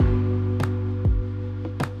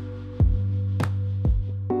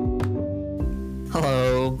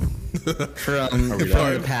Hello. From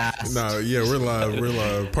the past. No, yeah, we're live. We're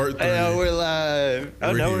live. Part 3. Oh, we're live.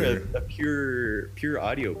 Oh, We're now here. we're a pure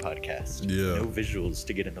audio podcast. Yeah. No visuals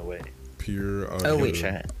to get in the way. Pure audio. Oh, wait.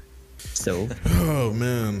 Chat. So, Oh,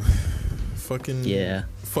 man. Fucking. yeah.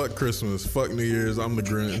 Fuck Christmas. Fuck New Year's. I'm the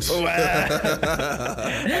Grinch. All right.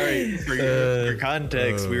 For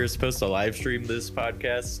context, we were supposed to live stream this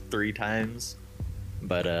podcast 3 times,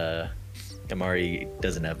 but Amari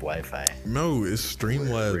doesn't have Wi-Fi. No, it's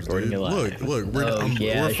Streamlabs, Recording dude. it live. Look, Oh,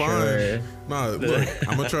 yeah, we're fine. sure. Nah, look,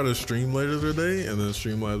 I'm gonna try to stream later today, and then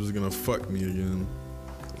Streamlabs is gonna fuck me again.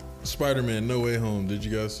 Spider-Man: No Way Home. Did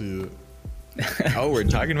you guys see it? Oh, we're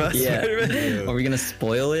talking about Yeah. Spider-Man? Yeah. Are we gonna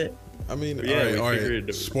spoil it? I mean, Yeah, we all right.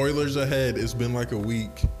 figured- Spoilers ahead. It's been like a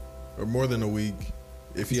week, or more than a week.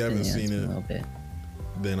 If you haven't Yeah, seen it's been a it, little bit.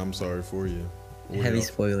 then I'm sorry for you. What Heavy else?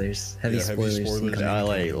 spoilers. Heavy Yeah, heavy spoilers. spoilers. incoming. I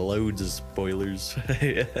like loads of spoilers.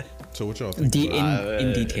 So what y'all think?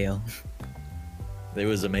 In detail. It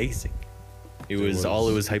was amazing. It It was all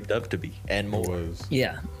was. it was hyped up to be, and It more. was.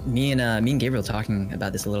 Yeah, me and Gabriel talking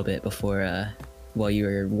about this a little bit before, while you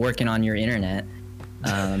were working on your internet.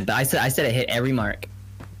 But I said it hit every mark.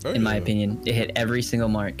 Oh, In my yeah. opinion, it hit every single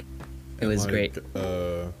mark. It And, was like, great.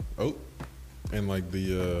 And like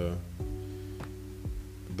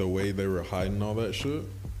the way they were hiding all that shit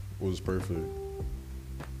was perfect.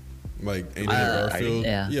 Like Andrew Garfield,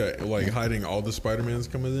 yeah. like hiding all the Spider-Mans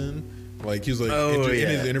coming in. Like he was like Oh, in yeah.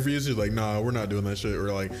 his interviews, he's like, "Nah, we're not doing that shit."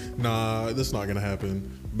 Or like, "Nah, that's not gonna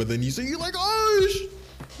happen." But then you see, you're like, "Oh,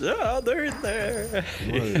 Oh, they're in there.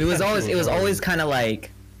 It was always kind of like,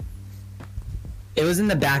 it was in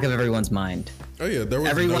the back of everyone's mind. oh yeah, there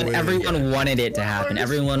was no way- Everyone wanted it to happen.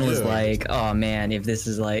 Everyone was Yeah. like, oh man, if this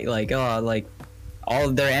is like all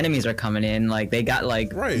of their enemies are coming in, like they got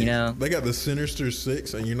like, Right, you know, they got the Sinister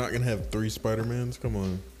Six, and you're not gonna have 3 Spider-Mans. Come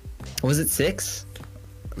on, was it 6?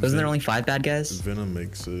 Wasn't there only 5 bad guys? Venom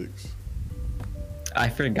makes 6. I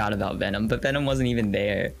forgot about Venom, but Venom wasn't even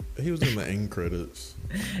there. He was in the end credits.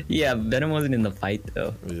 Yeah, Venom wasn't in the fight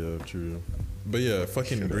though. Yeah, true. But yeah,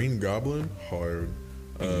 fucking Green Goblin, hard.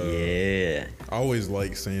 Yeah. I always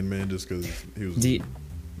liked Sandman just because he was Do you-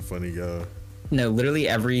 a funny guy. No, literally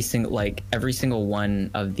every single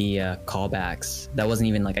one of the callbacks. That wasn't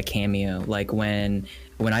even like a cameo. Like when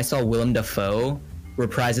I saw Willem Dafoe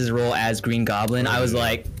reprise his role as Green Goblin, I was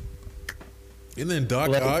like, And then Doc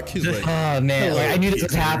like, Ock, he's like, oh man, like I knew this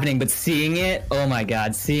was Peter. happening, but seeing it, oh my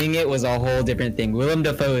god, seeing it was a whole different thing. Willem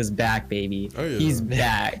Dafoe is back, baby. Oh, yeah. He's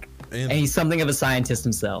back, And- and he's something of a scientist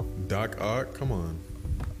himself. Doc Ock, come on.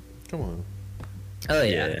 Oh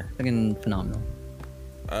yeah, Yeah. fucking phenomenal.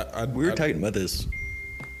 We were talking about this.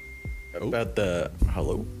 About the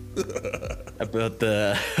about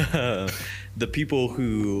the people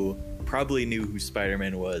who probably knew who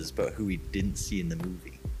Spider-Man was, but who we didn't see in the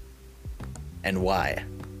movie, and why.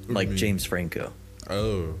 do Like you mean? James Franco.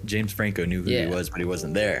 Oh, James Franco knew who Yeah. he was, but he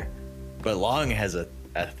wasn't there. But Long has a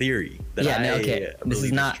theory that Yeah, no, I okay. This believe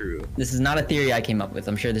is not true. This is not a theory I came up with.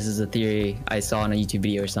 I'm sure this is a theory I saw on a YouTube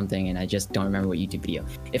video or something, and I just don't remember what YouTube video.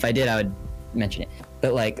 If I did, I would mention it.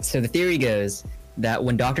 But like, so the theory goes that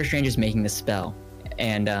when Doctor Strange is making the spell,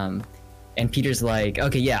 and Peter's like,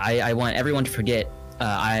 okay, yeah, I want everyone to forget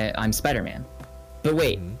I'm Spider-Man. But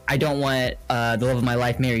wait, I don't want the love of my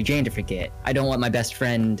life, Mary Jane, to forget. I don't want my best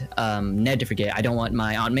friend Ned to forget. I don't want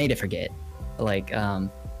my Aunt May to forget. Like,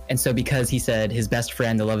 and so because he said his best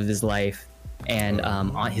friend, the love of his life, and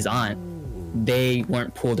his aunt, they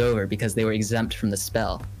weren't pulled over because they were exempt from the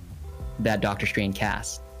spell that Doctor Strange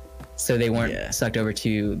cast. So they weren't Yeah. sucked over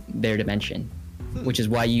to their dimension, which is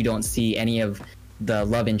why you don't see any of the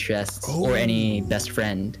love interests or any best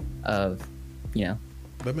friend of, you know,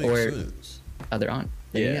 that makes Or- sense. other aunt.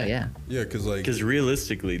 Yeah. Yeah. Yeah, because like, Because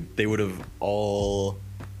realistically, they would have all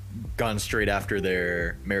gone straight after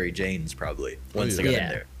their Mary Janes probably once they got in Yeah,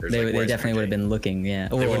 there. There's they like, they where's definitely Mary would have Jane? been looking. Yeah,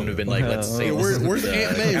 They wouldn't have been like, let's save where's the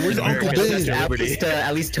Aunt May? Where's Captain Uncle America, Ben?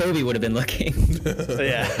 at least Toby would have been looking.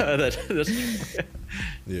 Yeah, that's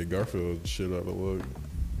yeah, Garfield shit out of luck.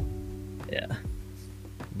 Yeah,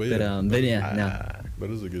 But yeah, but yeah, no.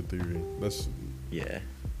 that is a good theory. That's yeah.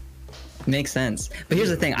 Makes sense. But here's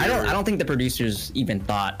the thing: I don't think the producers even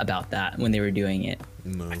thought about that when they were doing it.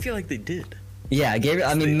 no. I feel like they did. Yeah, Gabriel.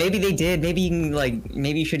 I mean, maybe they did. Maybe you can,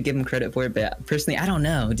 maybe you should give them credit for it. But personally, I don't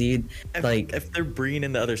know, dude. If they're bringing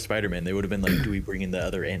in the other Spider-Man, they would have been like, do we bring in the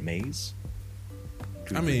other Aunt Mays?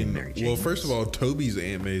 Do we I bring in mean, Mary well, Janes? first of all, Toby's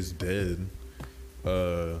Aunt May's dead.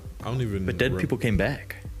 I don't even. But dead people came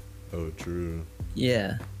back. Oh, true,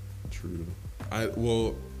 Yeah. true.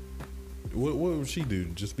 What would she do?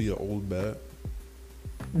 Just be an old bat?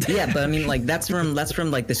 Yeah, but I mean, like that's from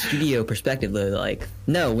like the studio perspective. Though. Like,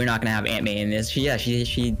 no, we're not gonna have Aunt May in this.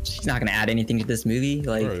 She's not gonna add anything to this movie.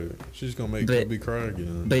 Like, Right. She's gonna make but- Kobe cry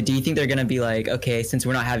again. but do you think they're gonna be like, okay, since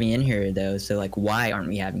we're not having in her though, so like, why aren't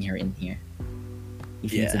we having her in here? You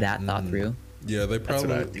think Yeah. that thought through? Yeah, they That's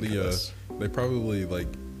what I probably think it was. they probably like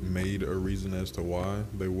made a reason as to why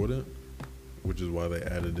they wouldn't, which is why they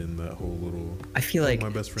added in that whole little. I feel "Oh, like my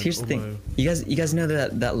best friend, here's the oh, thing. You guys know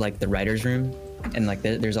that like the writers' room, and like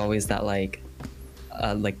there's always that like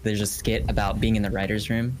there's a skit about being in the writers'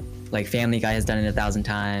 room. Like Family Guy has done it 1,000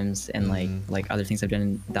 times, and like other things I've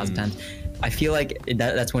done it 1,000 times. I feel like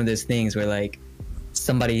that's one of those things where like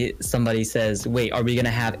somebody says, "Wait, are we gonna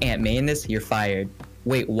have Aunt May in this? You're fired."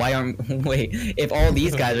 Wait, if all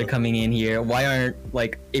these guys are coming in here, why aren't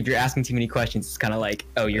like if you're asking too many questions, it's kind of like,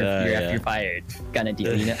 oh, you're fired kind of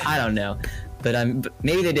deal, you know? I don't know, but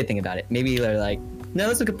maybe they did think about it. Maybe they're like, no,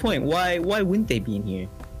 that's a good point. Why wouldn't they be in here?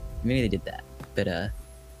 Maybe they did that, but I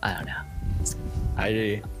don't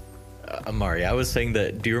know. Amari, I was saying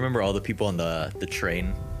that. Do you remember all the people on the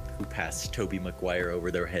train who passed Toby Maguire over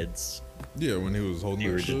their heads? Yeah, when he was holding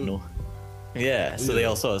The that shit. original. Yeah, so they Yeah.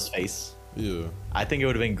 all saw his face. Yeah. I think it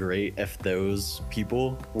would have been great if those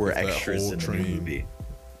people were If that extras whole in the train- movie.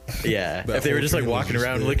 Yeah, That if they were whole just like train was walking just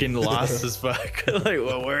around there. looking lost as fuck. Like,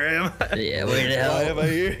 well, where am I? Yeah, where the hell? Why am I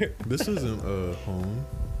here? This isn't home.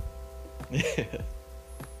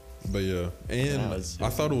 But yeah, and That was I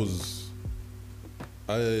thought it was.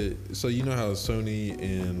 So you know how Sony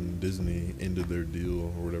and Disney ended their deal or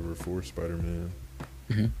whatever for Spider-Man.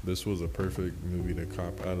 Mhm. This was a perfect movie to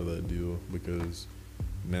cop out of that deal because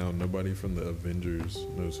now nobody from the Avengers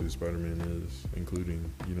knows who Spider-Man is, including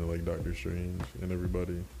like Doctor Strange and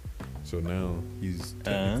everybody. So now he's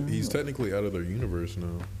technically out of their universe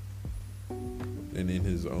now, and in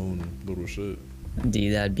his own little shit.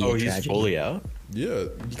 Dude, that'd be Oh, a he's tragedy. fully out. Yeah,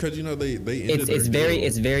 because they ended It's their very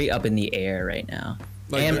deal. very up in the air right now.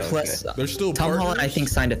 Like, And they're- plus, they're still Tom Holland, I partners? think,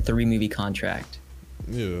 signed a 3-movie contract.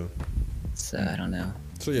 Yeah. So I don't know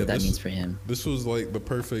So yeah, what that this means for him. this was like the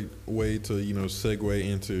perfect way to segue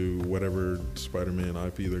into whatever Spider-Man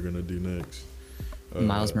IP they're gonna do next.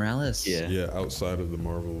 Miles Morales. Yeah. Yeah, outside of the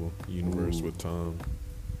Marvel universe Ooh. with Tom,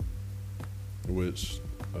 which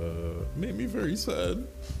made me very sad.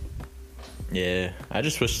 Yeah, I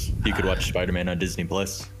just wish you could watch Spider-Man on Disney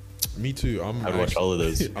Plus. Me too. I'd watch all of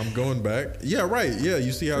those. I'm going back. Yeah, right. Yeah,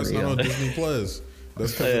 you see how For it's not real. on Disney Plus.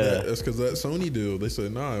 That's because Yeah. that's because that Sony deal. They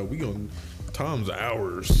said, nah, we gonna Tom's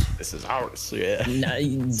ours. This is ours. Yeah. Nah,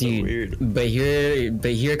 dude, So weird. But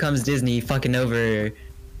here comes Disney fucking over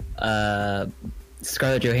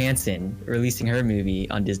Scarlett Johansson releasing her movie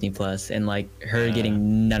on Disney Plus and like her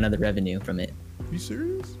getting none of the revenue from it. You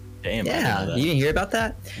serious? Damn. I didn't Yeah, know that. you didn't hear about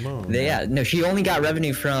that? No. No, she only got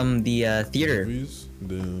revenue from the theater, Movies?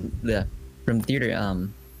 Then from theater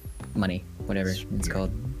money, whatever it's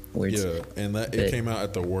called. Words. yeah, and that it But- came out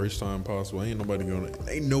at the worst time possible. Ain't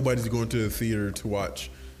nobody's going to the theater to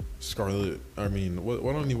watch Scarlet. I mean,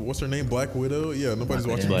 what's her name? Black Widow. Yeah, nobody's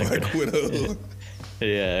Black watching Widow. Black Widow.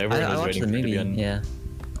 Yeah, everyone I was watched waiting the for it to movie. be on, Yeah.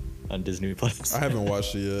 on Disney Plus. I haven't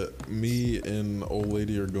watched it yet. Me and old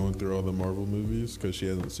lady are going through all the Marvel movies because she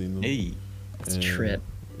hasn't seen them. Hey. It's a And, trip.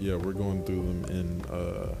 Yeah, we're going through them in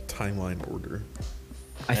timeline order.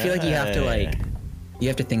 I feel like you have to Hey. you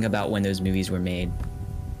have to think about when those movies were made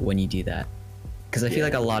when you do that, because I feel Yeah.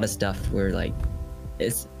 like a lot of stuff were like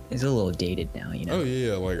it's a little dated now, you know. Oh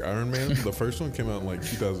yeah, like Iron Man. The first one came out in like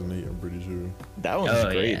 2008. I'm pretty sure. That one's Oh,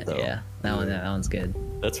 great yeah, though. yeah. That one's good.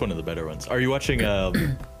 That's one of the better ones. Are you watching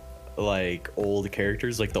like old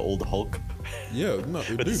characters, like the old Hulk? Yeah, no,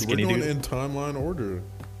 dude, we're skinny going dude? in timeline order.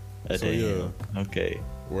 So, Damn. Okay.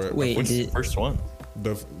 Wait, What's did- the first one?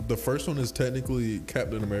 The first one is technically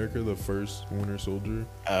Captain America, the first Winter Soldier.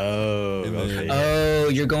 Oh, And then- okay. Oh,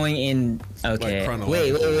 you're going in. Okay. Wait,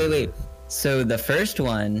 chronological. wait. So the first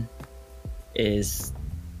one is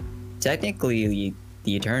technically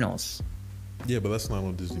the Eternals. Yeah, but that's not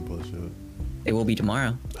on Disney Plus yet. It will be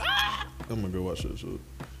tomorrow. I'm gonna go watch that shit.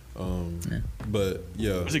 Yeah. But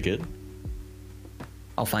yeah, Was it good?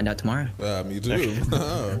 I'll find out tomorrow. me too.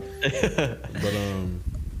 But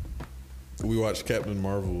we watched Captain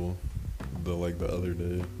Marvel the other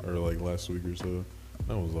day or like last week or so.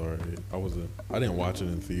 That was alright. I didn't watch it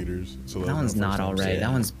in theaters, so That one's not alright.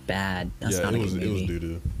 That one's bad. That's Yeah, not it a was good it was movie. doo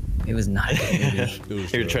doo. It was not a good movie. It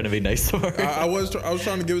was. You're trash. trying to be nice to her. I was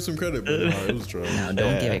trying to give it some credit, but no, it was trash. No,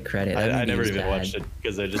 don't give it credit. That I movie never was even bad. watched it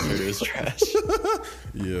because I just heard it was trash.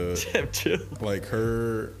 Yeah, Damn, chill. like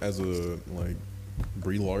her as a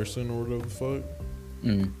Brie Larson or whatever the fuck.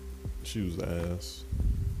 Mm. She was ass.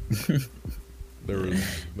 there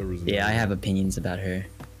was Yeah, I have opinions about her.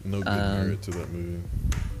 no good merit to that movie.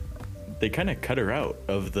 They kind of cut her out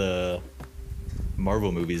of the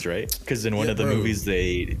Marvel movies, right? Because in one Yeah, of the bro. movies,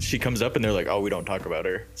 she comes up and they're like, "Oh, we don't talk about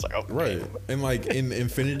her." It's like, "Oh, Right, and like in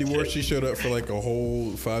Infinity War, she showed up for like a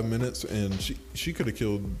whole 5 minutes, and she could have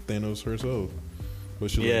killed Thanos herself,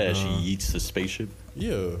 but she Yeah, like, she nah. eats the spaceship.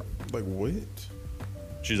 Yeah, like what?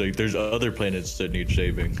 She's like, "There's other planets that need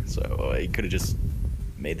saving." So he could have just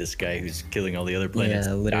made this guy who's killing all the other planets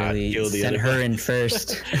Yeah, not literally kill the sent other her in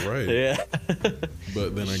planets. first. Right. Yeah.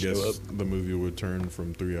 But then I Show guess up. the movie would turn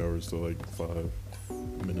from 3 hours to like 5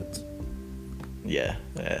 minutes. Yeah.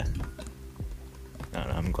 Yeah. I don't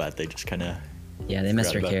know. I'm glad they just kind of. Yeah, they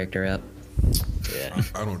messed her Forgot about- character up. Yeah.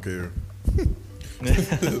 I don't care.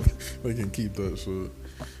 They can keep that shit.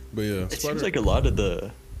 But yeah, It seems like a lot of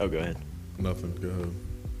the. Oh, go ahead. nothing. Go ahead.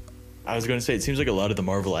 I was going to say, it seems like a lot of the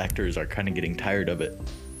Marvel actors are kind of getting tired of it.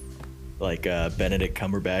 Like Benedict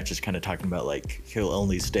Cumberbatch is kind of talking about like he'll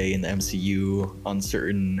only stay in the MCU on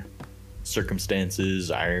certain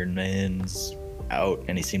circumstances. Iron Man's out,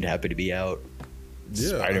 and he seemed happy to be out.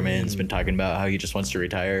 Yeah, I Spider-Man's mean- been talking about how he just wants to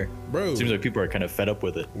retire. Bro, Seems like people are kind of fed up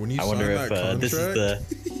with it. when you I wonder sign if that this is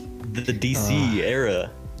the DC era.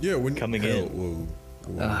 yeah, when coming hell, in. Whoa.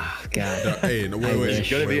 Oh god. Hey, no, I wait, wait. wish. There's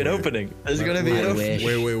gonna be wait, an wait. opening. There's Wait, gonna be an I opening.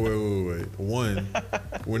 wish. Wait. One,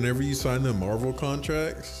 whenever you sign the Marvel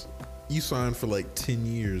contracts, you sign for like 10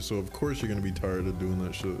 years, so of course you're gonna be tired of doing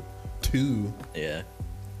that shit. Two, Yeah.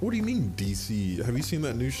 what do you mean DC? Have you seen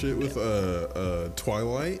that new shit with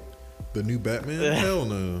Twilight? The new Batman? Hell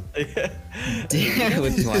no. Dude,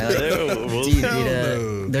 with Twilight. We'll- Dude, Hell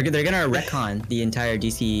no. they're gonna retcon the entire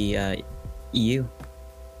DC EU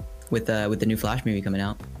with the new Flash movie coming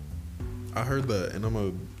out. I heard that,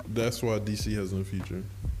 and that's why DC has no future.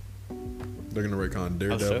 They're gonna retcon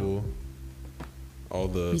Daredevil, all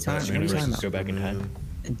the What are you talking Batman about? versus Go back in time.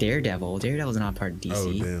 Superman. Daredevil's not part of DC.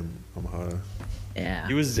 Oh damn, I'm high. Yeah.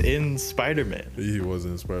 He was in Spider-Man. He was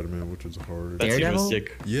in Spider-Man, which was hard. That scene Daredevil? was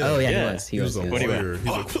sick. Yeah. Oh yeah, Yeah. he was. He He was. was a he When he was. went,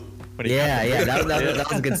 lawyer. He's a, When he- Yeah, that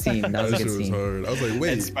was a good scene. That was a that good shit was scene. hard. I was like, And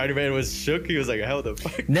wait. Spider-Man was shook. He was like, "How the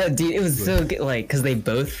fuck?" No, dude, it was so good. Like, cause they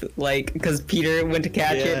both because Peter went to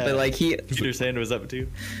catch it, Yeah. but like Peter's hand was up too.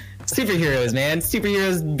 superheroes, man,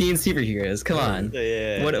 superheroes being superheroes. Come on.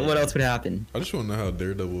 Yeah. What else would happen? I just want to know how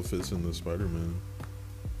Daredevil fits in the Spider-Man.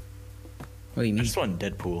 What do you I mean? just want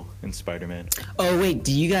Deadpool and Spider-Man. Oh wait,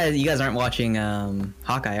 you guys aren't watching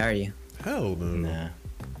Hawkeye, are you? Hell no. Nah.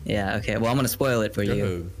 Yeah. Okay. Well, I'm gonna spoil it for Go you,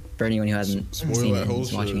 ahead. for anyone who hasn't Spoil seen that it, whole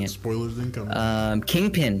who's watching shit. it. Spoilers incoming.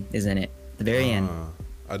 Kingpin is in it. The very end.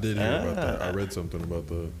 I did hear about that. I Ah. read something about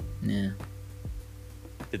that. Yeah.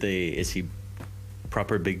 Is he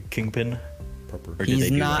proper big kingpin? Proper. Or did they He's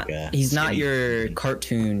do not. like a He's not skinny your Kingpin?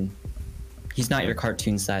 cartoon. He's not your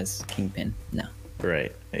cartoon size Kingpin. No.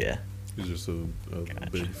 Right. Yeah. He's just a Gotcha.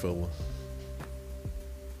 big fella.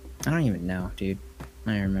 I don't even know, dude.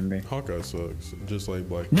 I don't remember. Hawkeye sucks, just like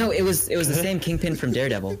Black. No, it was the same Kingpin from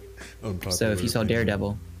Daredevil. Unpopular So if you saw opinion.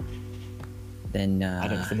 Daredevil, then I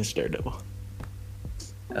didn't finish Daredevil.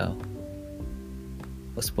 oh.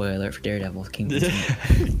 Well, spoiler alert for Daredevil. Kingpin's in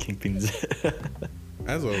it. Kingpin's.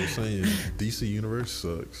 As I was saying, DC Universe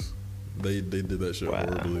sucks. They did that shit Wow.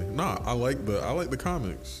 horribly. Nah, I like the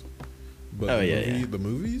comics, but Oh, the, yeah, yeah. the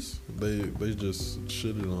movies they just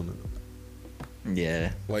shitted on it.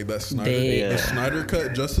 Yeah. Like that Snyder, They- the Snyder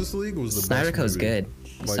cut Justice League was the Snyder best Cut was movie. good.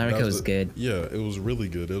 Like, Snyder that Cut was good. Yeah, it was really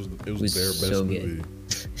good. It was was their best so good. movie.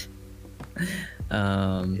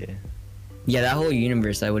 Yeah. Yeah, that whole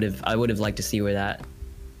universe, I would have liked to see where that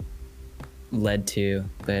led to,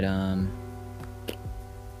 but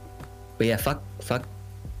yeah, fuck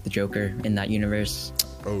the Joker in that universe,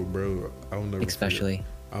 Oh, bro, I'll never especially. Forget,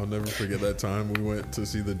 I'll never forget that time we went to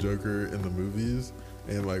see the Joker in the movies,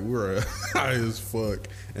 and like we were high as fuck,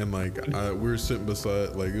 and like we were sitting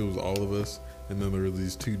beside, like it was all of us, and then there were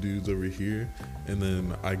these two dudes over here, and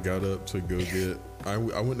then I got up to go get. I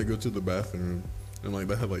went to go to the bathroom, and like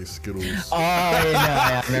they had like Skittles. Oh,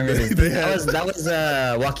 yeah, I remember this. They That was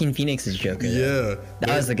Joaquin Phoenix's Joker. Yeah,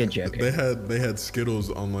 That was a good Joker. They had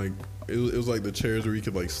Skittles on like it was like the chairs where you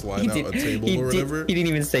could like slide out a table or whatever. He didn't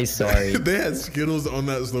even say sorry. They had Skittles on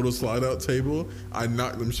that little slide out table. I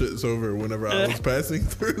knocked them shits over whenever I was passing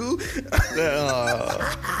through.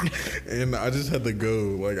 And I just had to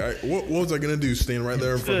go. Like, what was I gonna do? Stand right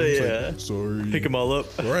there in front of him? Yeah. Like, sorry. Pick them all up.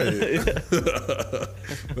 Right.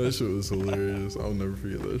 That shit was hilarious. I'll never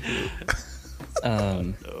forget that shit.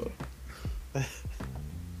 Um, No.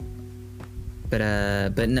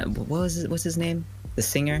 but no, what's his name? The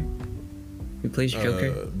singer who plays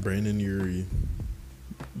Joker? Brandon Urie.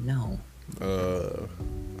 No.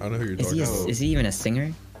 I know who you're Is talking he? about. Is he even a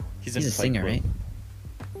singer? He's He's in a Fight singer, Club. right?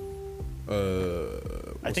 I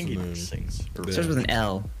What's think his he name? sings. Or Yeah. Starts with an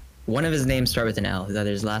L. One of his names start with an L. Either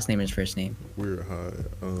his last name or his first name. We're high.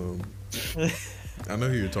 I know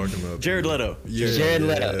who you're talking about. Jared Leto. Yeah, Jared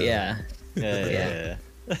Leto. Yeah. Yeah.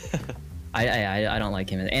 I don't like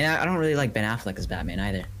him, and I don't really like Ben Affleck as Batman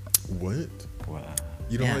either. What? Wow.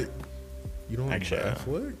 You don't Yeah. like? You don't like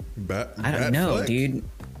Actually, Batfleck? I don't know, Batfleck? dude.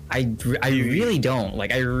 I really don't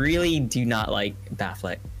like. I really do not like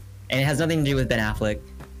Batfleck, and it has nothing to do with Ben Affleck.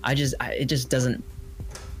 It just doesn't.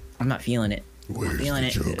 I'm not feeling it. Where's feeling the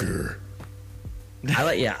it. Joker?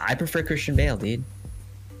 I prefer Christian Bale, dude.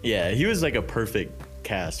 Yeah, he was like a perfect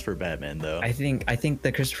cast for Batman, though. I think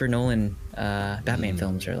the Christopher Nolan Batman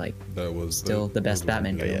films are like That was still the best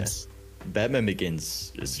Batman good. films. Batman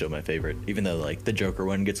Begins is still my favorite, even though like the Joker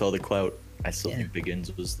one gets all the clout. I still Yeah. think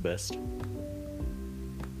Begins was the best.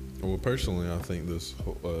 Well, personally, I think this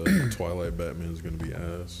Twilight Batman is gonna be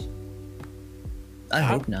ass. I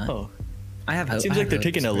hope not. Oh, I have hope. it seems I like have they're hope.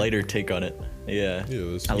 taking a lighter take on it. Yeah,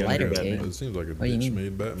 Yeah, this A lighter take? It seems like a What do you mean?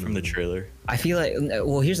 bitch-made Batman from the trailer. I feel like.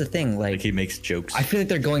 Well, here's the thing. Like he makes jokes. I feel like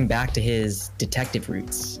they're going back to his detective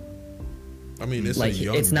roots. I mean, it's Like a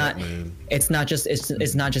young it's not. Batman. It's not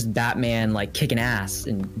just Batman like kicking ass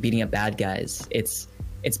and beating up bad guys.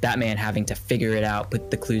 It's Batman having to figure it out,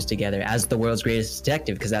 put the clues together as the world's greatest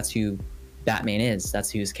detective, because that's who Batman is.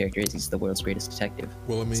 That's who his character is. He's the world's greatest detective.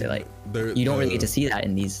 Well, I mean, So, like, they're- You don't really get to see that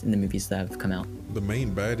in the movies that have come out. the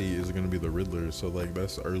main baddie is gonna be the Riddler, so like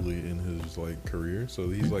that's early in his like career. So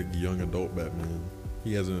he's like young adult Batman.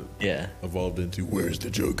 He hasn't Yeah. evolved into where's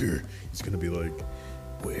the Joker. He's gonna be like,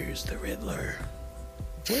 where's the Riddler?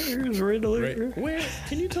 Where's Riddler? Right? Where?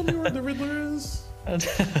 Can you tell me where the Riddler is?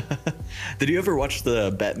 Did you ever watch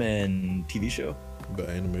the Batman TV show? The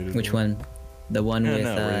animated. Which one? The one with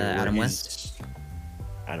No, where Adam he's- West?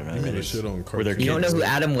 I don't know. You who mean that the is. shit on Where they're cartoon? You don't know kids. who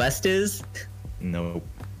Adam West is? No.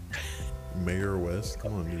 Mayor West?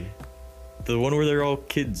 Come on, dude. The one where they're all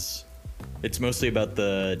kids. It's mostly about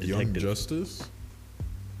the Young detective. Justice?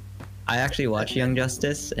 I actually watch Young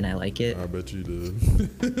Justice and I like it. I bet you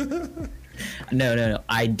did. No,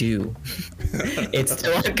 I do. It's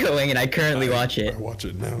still ongoing and I currently watch it. I watch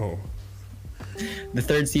it now. The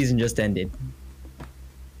third season just ended.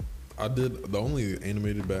 I did. The only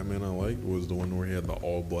animated Batman I liked was the one where he had the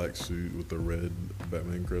all black suit with the red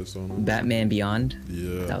Batman crest on him. Batman Beyond.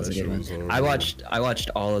 Yeah, That was a shit good one. was hard. I watched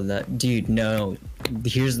all of the. Dude, no.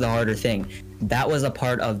 Here's the harder thing. That was a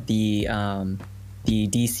part of the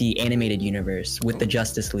DC animated universe with the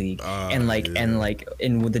Justice League, and with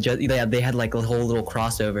the they had like a whole little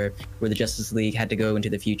crossover where the Justice League had to go into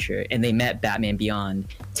the future, and they met Batman Beyond,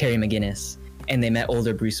 Terry McGinnis, and they met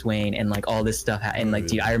older Bruce Wayne, and like all this stuff. And like,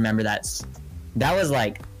 dude, I remember that was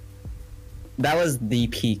the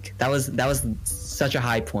peak. That was such a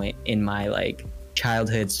high point in my like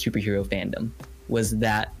childhood superhero fandom. Was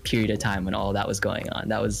that period of time when all that was going on?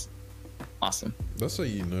 That was awesome. That's how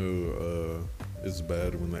you know it's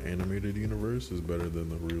bad when the animated universe is better than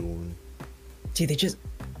the real one. Dude,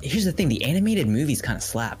 here's the thing, the animated movies kind of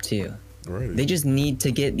slap too. Right. They just need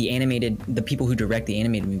to get the people who direct the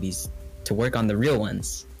animated movies to work on the real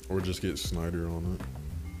ones. Or just get Snyder on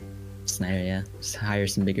it. Snyder, yeah. Just hire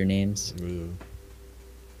some bigger names. Yeah.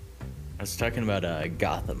 I was talking about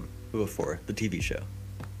Gotham before, the TV show.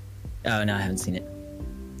 Oh, no, I haven't seen it.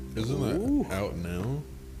 Isn't that out now?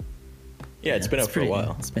 Yeah, it's been out for a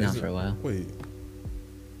while. It's been out for a while. Wait.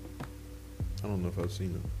 I don't know if I've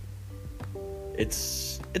seen it.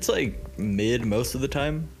 It's like mid most of the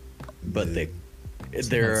time, but Mid.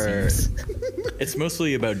 they're Seems- it's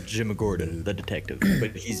mostly about Jim Gordon, the detective,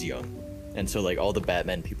 but he's young, and so like all the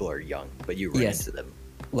Batman people are young, but you run Yes. into them.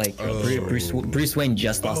 Like Oh. Bruce Wayne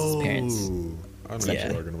just lost his parents. Oh, I know what Yeah.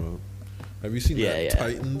 you're talking about. Have you seen Yeah, that yeah.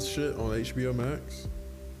 Titans shit on HBO Max?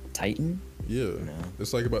 Titan? Yeah. No.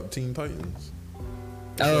 It's like about Teen Titans.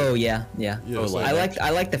 Oh yeah. Yeah. Oh, it's like- I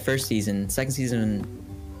liked the first season. Second season,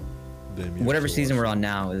 Damn, you whatever have to season watch we're it. on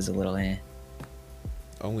now is a little eh.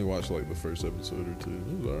 I only watched like the first episode or two.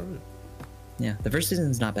 It was alright. Yeah, the first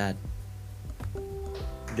season's not bad.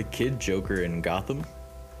 The kid Joker in Gotham,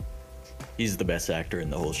 he's the best actor in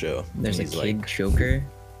the whole show. There's a He's kid like, Joker.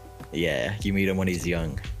 yeah, you meet him when he's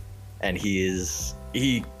young, and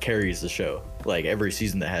he carries the show. Like every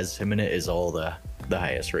season that has him in it is all the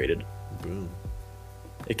highest rated. Damn.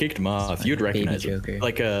 It kicked him off. You'd Baby recognize him. Joker.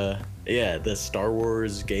 Like yeah, the Star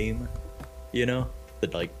Wars game, you know, the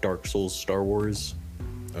like Dark Souls Star Wars.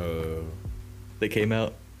 They came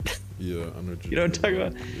out. Yeah, I know what You know what I'm talking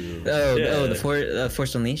Yeah. Oh, Yeah. the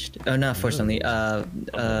Force Unleashed. Oh, not Force Unleashed.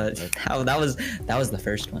 That was the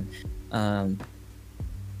first one.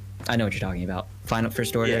 I know what you're talking about. Final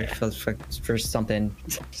first order, Yeah. first something,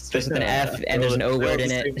 starts with an F, and there's an O word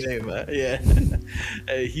in it.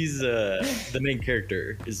 Yeah. He's the main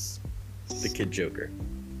character is the Kid Joker.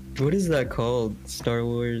 What is that called? Star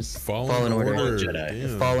Wars Fallen Order. Jedi.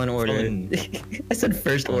 Damn. Fallen Order. I said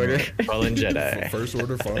first order. Fallen Jedi. First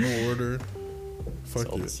Order, Final Order. It's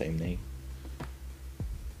Fuck all the it. same name.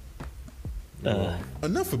 Well,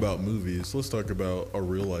 enough about movies. Let's talk about a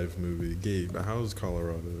real life movie. Gabe, how's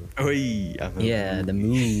Colorado? Oi, Yeah, the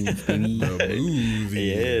move, baby. The movie.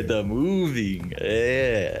 Yeah, the moving.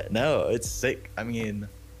 Yeah. No, it's sick. I mean,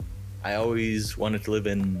 I always wanted to live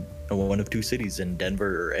in one of two cities, in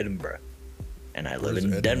Denver or Edinburgh. And I live Where's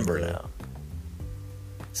in Denver Edinburgh? now.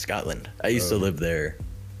 Scotland. I used to live there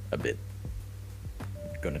a bit.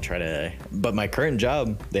 Gonna try to, but my current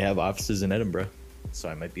job, they have offices in Edinburgh, so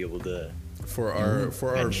I might be able to. For our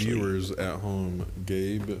Eventually. viewers at home,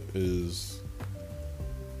 Gabe is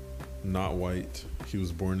not white. He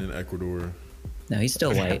was born in Ecuador. No, he's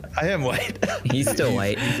still white. I am white. He's still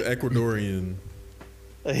white. He's Ecuadorian,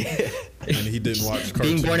 and he didn't watch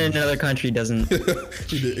cartoons. Being born in another country doesn't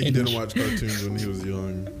he didn't watch cartoons when he was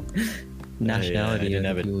young, nationality didn't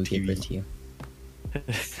of have a who will give TV. birth to you.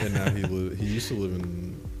 and now he used to live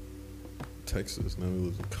in Texas. Now he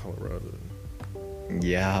lives in Colorado.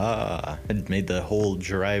 Yeah, I made the whole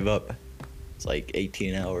drive up. It's like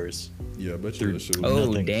 18 hours Yeah, I bet you Through- that shit Oh was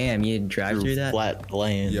Nothing. damn, you drive through that? flat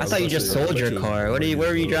land. Yeah, I thought you just sold your car. Where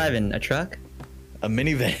were you driving? A truck? A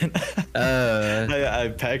minivan. Uh, I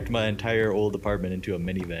packed my entire old apartment into a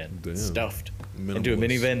minivan, Damn. stuffed into a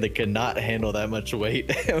Minimalist. minivan that could not handle that much weight.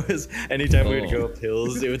 It was anytime we would Oh. go up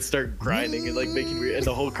hills, it would start grinding and like making weird, and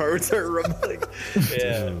the whole car would start rumbling. Yeah,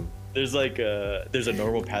 Damn. there's like there's a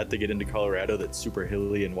normal path to get into Colorado that's super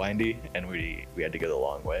hilly and windy, and we had to go the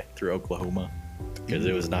long way through Oklahoma because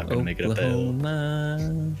it was not going to make it up that hill.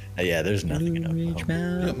 Oklahoma, Yeah, there's nothing in Blue Ridge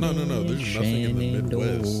Oklahoma. Mountain, no, there's nothing in the Shenandoah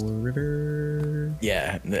Midwest. River.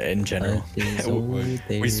 Yeah, in general. Life is over We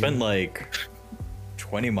there. spent like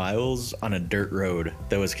 20 miles on a dirt road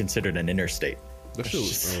that was considered an interstate. That shit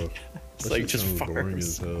was. It's that like shit just sounds boring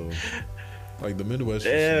as farms. hell. Like the Midwest.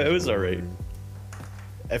 just Yeah, it sounds was alright. boring.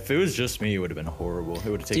 If it was just me, it would have been horrible. It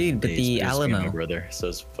would have taken Dude, but days, the it was me and my Alamo. brother, so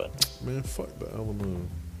it's fun. Man, fuck the Alamo.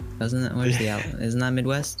 Wasn't that where's the isn't that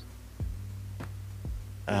Midwest?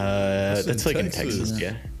 That's That's in like in Texas. Texas,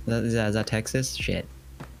 yeah. Is that Texas? Shit.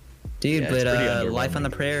 Dude, Yeah, it's but pretty life on the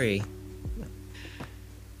underwhelming. prairie.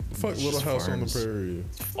 Fuck It's Little just House on the farms. Prairie.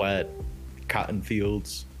 Flat cotton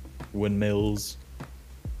fields, windmills,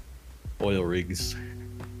 oil rigs.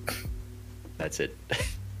 That's it.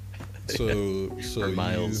 So For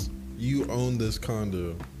miles. you own this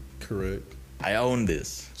condo, correct? I own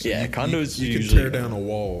this. So yeah, condos You can usually tear down a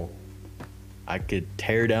wall. I could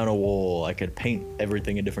tear down a wall. I could paint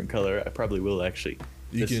everything a different color. I probably will actually.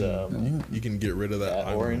 You This, you can get rid of that that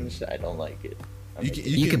island. orange, I don't like it. I mean,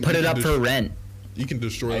 You can put it up for rent. You can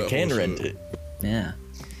destroy I that. can whole rent shit. it. Yeah.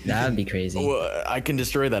 That would be crazy. Well, I can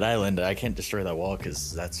destroy that island. I can't destroy that wall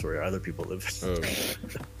because that's where other people live. Oh.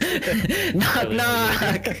 knock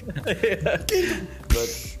knock.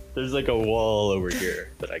 But there's like a wall over here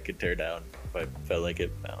that I could tear down if I felt like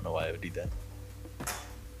it. I don't know why I would do that.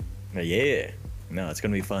 But yeah, no, it's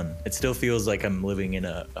gonna be fun. It still feels like I'm living in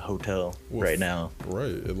a hotel Well, right now. Right.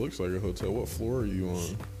 It looks like a hotel. What floor are you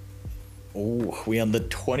on? Oh, we on the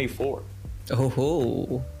 24. Oh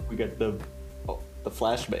ho. We got the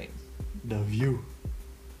flashbang, the view.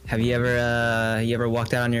 Have you ever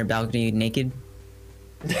walked out on your balcony naked?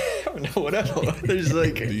 No, there's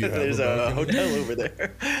like Do you have there's a a balcony? hotel over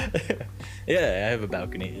there. Yeah, I have a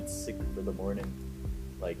balcony. It's sick for the morning,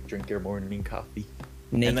 like drink your morning coffee.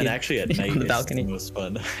 Naked And then actually at night on the it's balcony. the most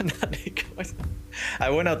fun. Not naked. I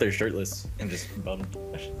went out there shirtless and just bummed.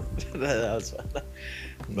 That was fun.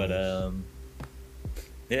 But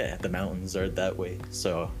yeah, the mountains are that way,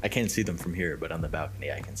 so I can't see them from here. But on the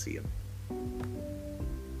balcony, I can see them.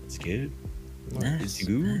 It's good. It's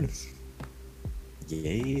good.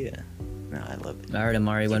 Yeah. No, I love it. All right,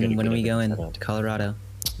 Amari. So I gotta When are get we it going set up. to Colorado?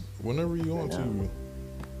 Whenever you want to.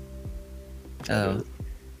 Oh,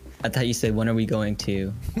 I thought you said when are we going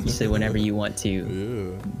to? You said whenever you want to.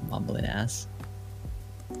 Yeah. Mumbling ass.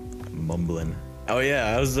 Mumbling. Oh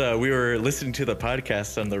yeah, we were listening to the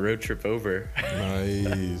podcast on the road trip over.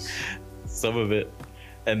 Nice. Some of it,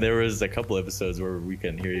 and there was a couple episodes where we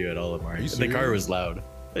couldn't hear you at all, Amari. you The car serious? was loud.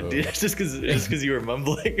 Oh. Just because you were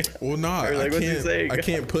mumbling. Well, nah, Or, like, I what's he can't. saying? I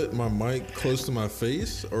can't put my mic close to my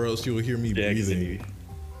face, or else you'll hear me Yeah, 'cause breathing.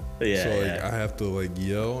 yeah, so like, yeah. I have to like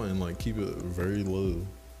yell and like keep it very low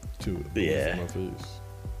to it, away Yeah. from my face.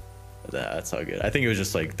 That's all good. I think it was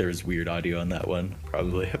just like there was weird audio on that one,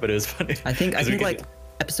 probably, but it was funny. I think 'Cause we could- like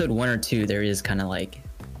episode 1 or 2, there is kind of like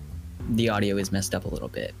the audio is messed up a little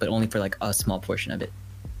bit, but only for like a small portion of it.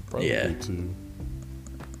 Probably Yeah. too.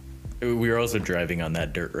 we were also driving on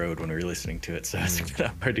that dirt road when we were listening to it, so it's kind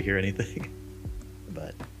of hard to hear anything.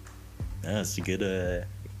 But it's a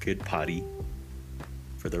good potty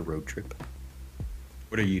for the road trip.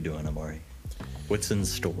 What are you doing, Amari? What's in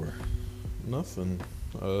store? Nothing.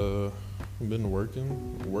 I've been work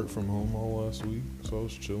from home all last week, so I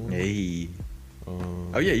was chilling. Hey.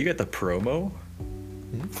 Um, Oh yeah, you got the promo?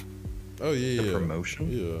 Oh yeah, The yeah.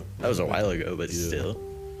 promotion? Yeah. That was a while ago, but Yeah. still.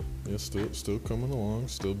 Yeah, still coming along,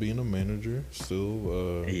 still being a manager,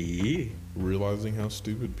 still Hey. realizing how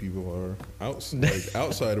stupid people are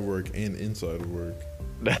outside of work and inside of work.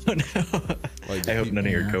 No. Like, I hope none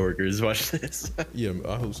of your Yeah. coworkers watch this. Yeah,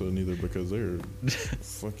 I hope so neither, because they're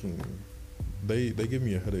fucking. They give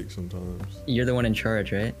me a headache sometimes. You're the one in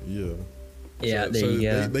charge, right? Yeah. Yeah, So- there so you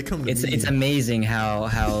go. they come to it's me. it's amazing how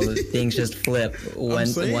things just flip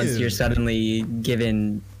once saying. you're suddenly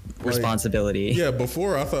given Like, responsibility. Yeah,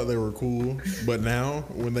 before I thought they were cool, but now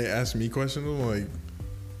when they ask me questions, I'm like,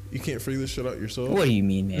 you can't figure this shit out yourself. What do you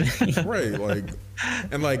mean, man? Right, like,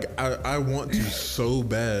 and like I want to so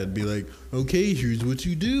bad be like, okay, here's what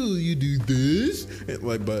you do this, and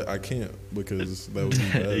like, but I can't because that would be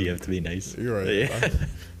bad. You have to be nice. You're right. Yeah.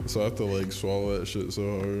 So I have to like swallow that shit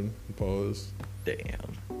so hard. Pause.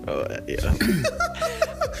 Damn. Oh yeah.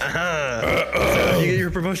 So you get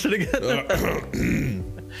your promotion again?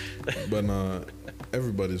 But nah,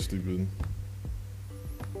 everybody's stupid,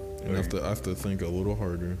 and I have to think a little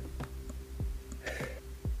harder.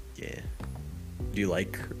 Yeah. Do you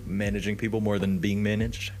like managing people more than being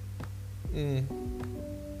managed? To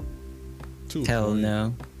a Hell point.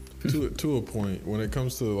 no. To a point. When it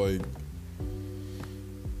comes to like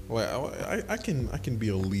I can be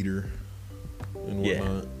a leader and Yeah.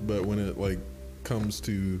 whatnot, but when it like comes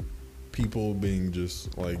to people being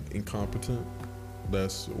just like incompetent,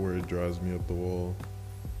 that's where it drives me up the wall.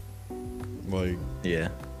 Like, Yeah.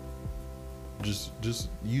 just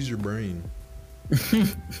use your brain.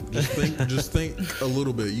 just think a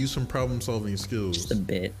little bit. Use some problem solving skills, Just a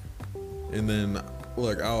bit. and then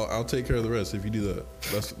look, I'll take care of the rest if you do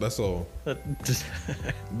that. That's all. Just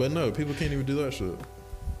But no, people can't even do that shit.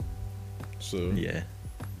 So yeah.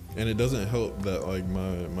 and it doesn't help that like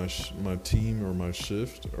my team or my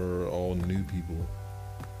shift are all new people.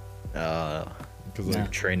 Because Yeah.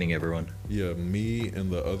 like Training everyone. yeah, me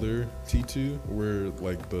and the other T2 we're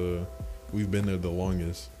like we've been there the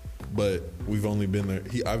longest, but we've only been there.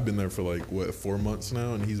 I've been there for like what 4 months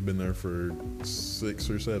now, and he's been there for 6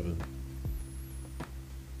 or 7.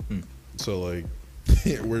 So like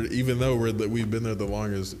even though we've been there the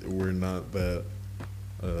longest, we're not that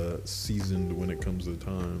seasoned when it comes to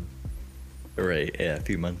time. Right. Yeah. A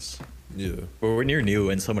few months. Yeah, But when you're new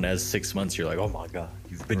and someone has 6 months, you're like, oh my god,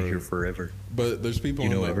 you've been here Right. forever. but there's people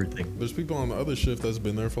You on know the, everything. There's people on the other shift that's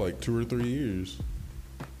been there for like 2 or 3 years.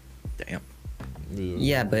 Damn. Yeah.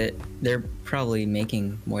 Yeah, but they're probably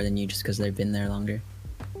making more than you just because they've been there longer.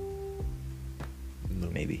 No.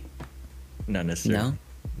 Maybe. Not necessarily.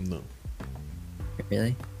 No? No.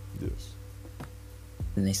 Really? Yes.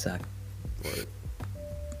 Then they suck. Right.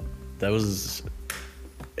 That was,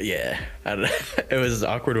 yeah. I don't know. It was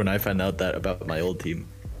awkward when I found out that about my old team.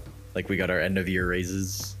 Like we got our end of year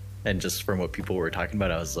raises, and just from what people were talking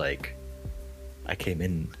about, I was like, I came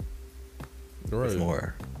in Right. with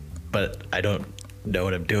more, but I don't know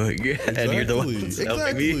what I'm doing, and you're the one that's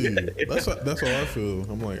helping me. Exactly. That's how I feel.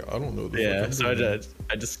 I'm like, I don't know what the Yeah. fuck I'm So doing.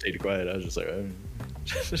 I just stayed quiet. I was just like,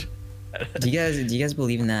 Do you guys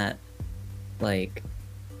believe in that? Like,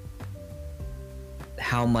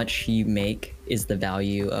 how much you make is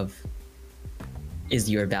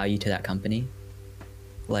your value to that company?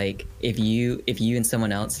 Like, if you and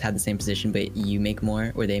someone else had the same position but you make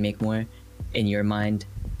more or they make more, in your mind,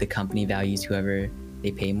 the company values whoever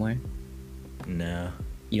they pay more. no.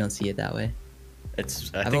 You don't see it that way.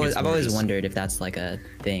 I've I've always wondered if that's like a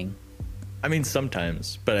thing. I mean,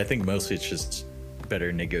 sometimes, but I think mostly it's just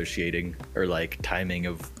better negotiating or like timing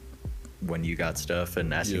of when you got stuff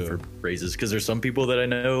and asking Yeah. for raises. Because there's some people that I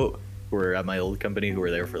know who were at my old company who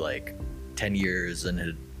were there for like 10 years and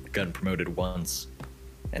had gotten promoted once.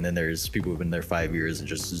 And then there's people who've been there 5 years and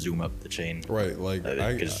just zoom up the chain. Right, like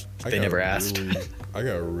Because I they got never asked. I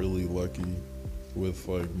got really lucky with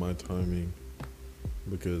like my timing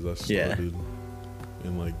because I Yeah. started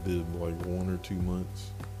and like did like 1 or 2 months,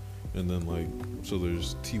 and then like so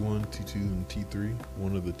there's T1, T2, and T3.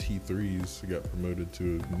 One of the T3s got promoted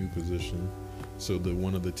to a new position, so the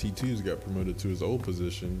one of the T2s got promoted to his old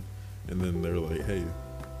position, and then they're like, hey,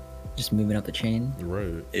 Just moving up the chain.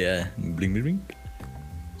 right. Yeah. Bling, bling, bling.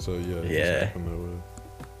 So yeah, it just Yeah. happened that way.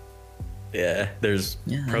 Yeah. There's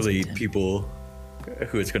Yeah, that's probably intense. people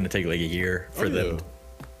who it's going to take like a year for Oh, them.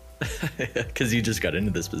 Because you just got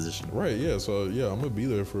into this position. Right, yeah. So yeah, I'm gonna be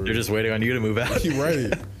there for. They're just waiting on you to move out. You're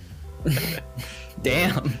right.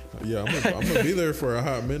 Damn. Yeah, I'm gonna be there for a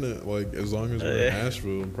hot minute. Like as long as we're in Yeah.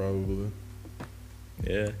 Asheville, probably.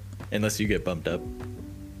 Yeah. Unless you get bumped up.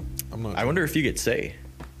 I'm not. I wonder if you get say.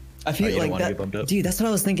 I feel you don't like wanna that, get bumped up? dude. That's what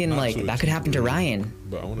I was thinking. Not Like to that a could happen to degree, Ryan.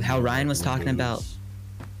 but I wanna How be Ryan was one of talking about, those-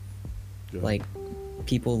 Yeah. like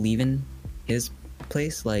people leaving his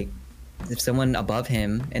place. Like if someone above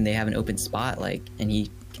him and they have an open spot, like, and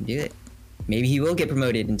he can do it, maybe he will get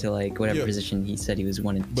promoted into like whatever Yeah. position he said he was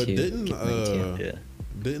wanting But to. didn't get promoted to. Yeah.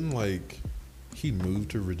 didn't like he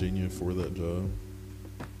moved to Virginia for that job?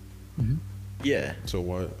 Yeah. So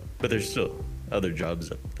why? But there's still other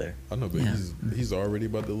jobs up there. I know, but Yeah. he's already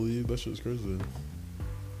about to leave. That shit's crazy.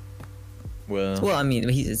 Well, Well, I mean,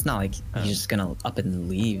 it's not like he's just gonna up and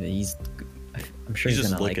leave. I'm sure He's he's,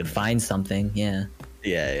 just gonna looking. like find something. Yeah.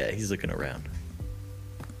 yeah, he's looking around.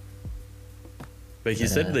 But he But,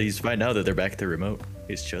 said that he's fine now that they're back at the remote.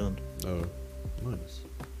 He's chilling. Oh, nice.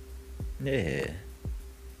 Yeah. You know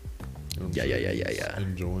what I'm Yeah, saying? yeah. He's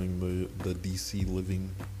enjoying the DC living,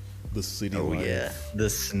 the city Oh life. yeah, the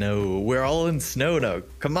snow. We're all in snow now.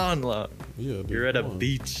 Come on, Long. Yeah, dude, You're at a come on.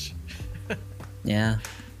 beach. Yeah.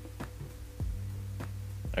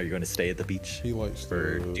 Are you going to stay at the beach, He likes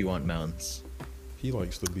or the. do you want mountains? He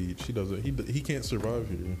likes the beach. He doesn't. He can't survive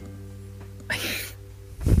here.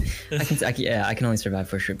 I can only survive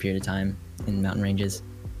for a short period of time in mountain ranges.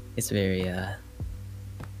 It's very I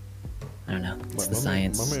don't know. It's Like, the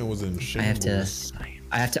science. My man was in I have to shambles.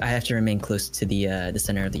 I have to remain close to the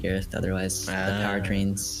center of the earth, otherwise the power Ah.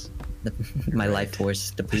 drains, my life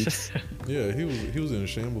force depletes. Yeah, he was in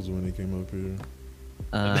shambles when he came up here.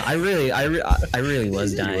 I really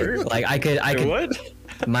was You were? dying. Like I could What?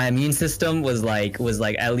 my immune system was like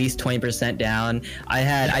at least 20% down.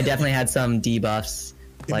 I definitely had some debuffs,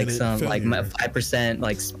 like Imminent some like failure. 5%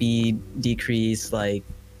 like speed decrease. Like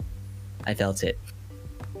I felt it.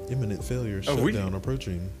 Imminent failure. Oh, we- Shutdown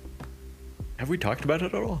approaching. Have we talked about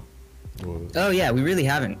it at all? Well, Oh yeah, we really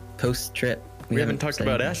haven't post trip. We haven't talked said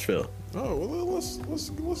about anything. Asheville. oh well, let's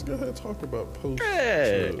go ahead and talk about post.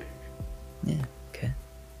 Hey. trip. Yeah. Okay.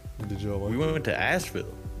 Did y'all like? We went to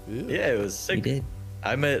Asheville. it? Yeah, it was sick. We did.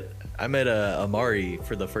 I met Amari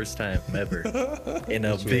for the first time ever in a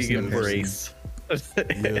That's big really embrace.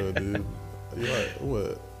 Yeah, dude. Yeah,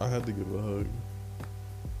 what? I had to give a hug.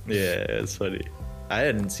 Yeah, it's funny. I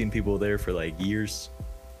hadn't seen people there for like years.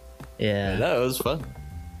 Yeah. That was fun.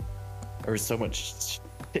 There was so much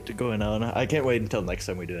shit going on. I can't wait until next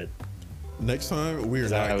time we do it. Next time, we're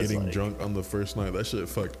 'Cause I not was getting like- drunk on the first night. That shit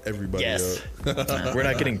fucked everybody Yes. up. We're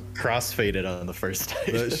not getting crossfaded on the first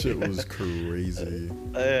night. That shit was crazy.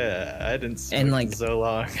 I didn't smoke And, like- in so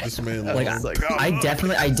long. This man I Like was lost- oh, I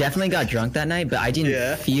definitely got drunk that night, but I didn't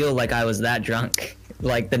Yeah. feel like I was that drunk.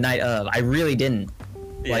 Like the night of, I really didn't.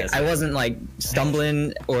 Like Yes. I wasn't like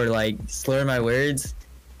stumbling or like slurring my words.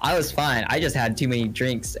 I was fine. I just had too many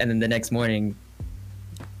drinks, and then the next morning,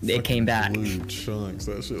 it came back. Blue chunks.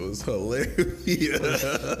 That shit was hilarious.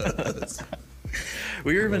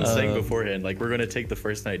 We were even saying beforehand, like we're gonna take the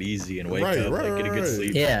first night easy and wake Right, up, right, like get a good right.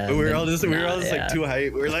 sleep. Yeah, But we were then- all just yeah. like too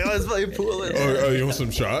hype. We were like, oh, let's play pool. Oh, you want some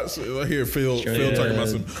shots? Like, here, Phil Yeah. talking about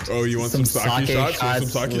some. Oh, you want some, Some sake sake shots? You want some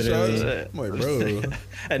shots, sake literally. shots? I'm like, bro,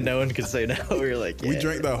 And no one could say no. We were like, we yeah.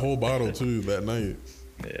 drank that whole bottle too that night.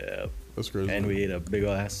 Yeah. That's crazy. And we ate a big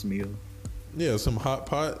ass meal. yeah, some hot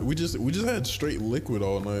pot. We just had straight liquid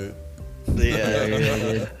all night. Yeah.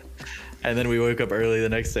 Yeah. And then we woke up early the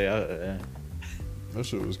next day. That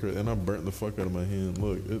shit was crazy, and I burnt the fuck out of my hand.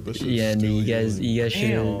 Look, that shit. Yeah, no, you guys should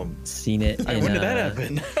have Damn. seen it. Hey, in, when did that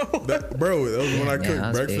happen? Bro, that was when I Yeah, cooked that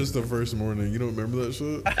was breakfast the first morning. You don't remember that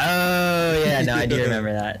shit? Oh yeah, no, I do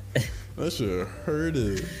remember that. That shit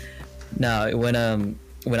hurted. No, when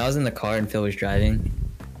I was in the car and Phil was driving,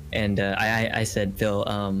 and I said, Phil,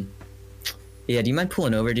 yeah, do you mind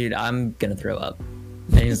pulling over, dude? I'm gonna throw up.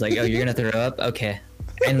 And he was like, oh, you're gonna throw up? Okay.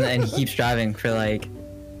 And then he keeps driving for like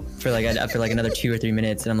another 2 or 3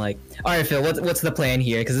 minutes, and I'm like, all right, Phil, what's the plan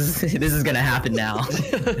here? Because this is gonna happen now.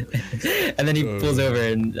 And then he pulls over,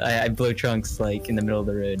 and I blow trunks like in the middle of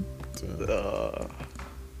the road.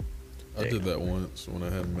 I did that once when I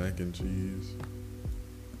had mac and cheese.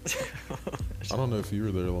 I don't know if you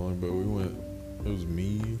were there long, but we went. It was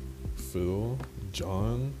me, Phil,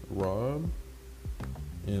 John, Rob,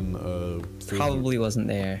 and Phil's- Probably wasn't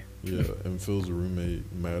there. yeah, and Phil's roommate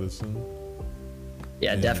Madison.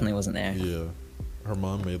 Yeah, And, definitely wasn't there. Yeah, her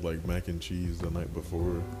mom made like mac and cheese the night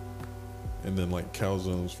before, and then like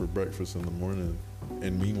calzones for breakfast in the morning.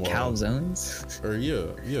 And meanwhile, Calzones? or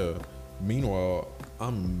yeah. Meanwhile,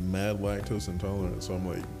 I'm mad lactose intolerant, so I'm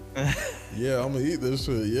like, yeah, I'm gonna eat this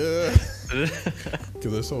shit, yeah.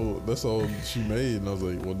 Cause that's all she made, and I was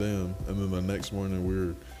like, well, damn. And then the next morning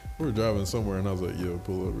we were driving somewhere, and I was like, yo,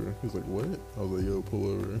 pull over. He was like, what? I was like, yo, pull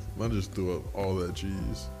over. And I just threw up all that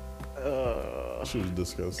cheese. Shit was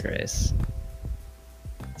disgusting. Chris.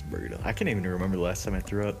 It's brutal. I can't even remember the last time I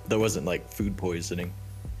threw up. That wasn't like food poisoning.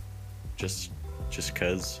 Just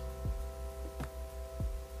cause.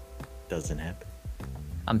 Doesn't happen.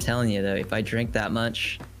 I'm telling you though, if I drank that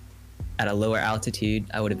much at a lower altitude,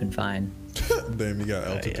 I would have been fine. Damn, you got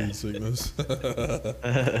altitude yeah. sickness.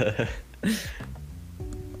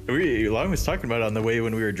 Long was talking about it on the way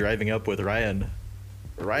when we were driving up with Ryan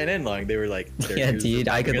and Long. They were like, Yeah, dude,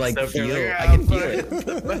 I could like stuff. They're feel, like, I "Ah, could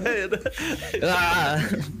feel it. fuck." Ah!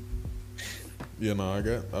 Yeah, no,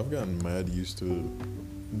 I've gotten mad used to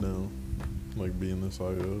it now, like being this high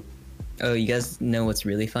up. Oh, you guys know what's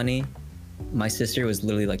really funny? My sister was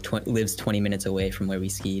literally like lives 20 minutes away from where we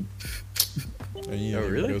skied. And you Oh,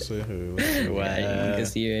 didn't really? go say hey. Like, Wow. Yeah, you can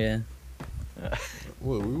see her. Yeah.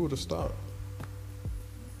 well, we would have stopped.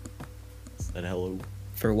 Said hello.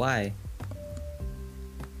 For why?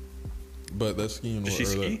 But that skiing Did she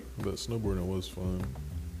ski? that snowboarding was fun.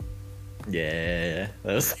 Yeah,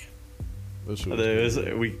 that was. That shit There was was,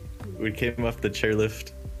 good. we came off the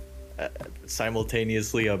chairlift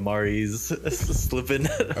simultaneously. Amari's slipping,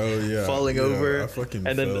 Oh yeah, falling yeah, over, I fucking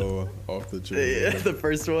and then fell off the chair. the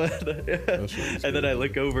first one, shit was and then I crazy.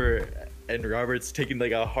 look over, and Robert's taking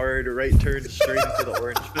like a hard right turn straight into the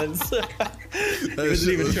orange fence. He That wasn't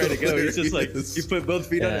shit even was trying to go. He's just like, hilarious. he put both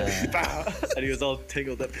feet on Yeah. it, pow, and he was all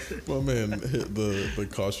tangled up. My man hit the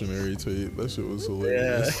cautionary tape. That shit was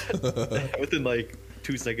hilarious. Within like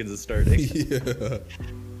 2 seconds of starting. Yeah.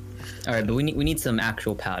 All right, but we need some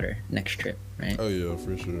actual powder next trip, right? Oh yeah,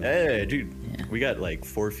 for sure. Hey, dude, Yeah. we got like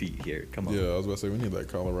 4 feet here. Come on. Yeah, I was about to say we need that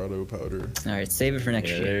Colorado powder. All right, save it for next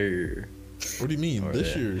year There. What do you mean Or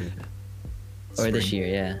this that. year? or this Spring. year,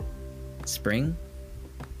 yeah. Spring?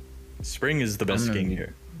 Spring is the best I'm gonna skiing be-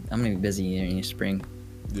 here. I'm gonna be busy in the spring.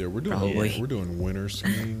 Yeah, we're doing Probably. we're doing winter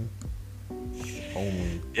skiing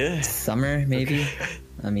only. Yeah. Summer, maybe?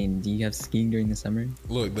 I mean, do you have skiing during the summer?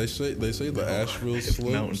 Look, they say the Asheville It's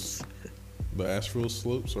slopes. mountains. The Asheville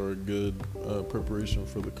slopes are a good preparation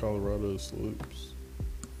for the Colorado slopes.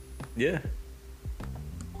 Yeah.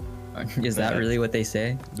 Is that really what they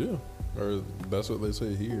say? Yeah, or that's what they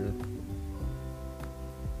say here.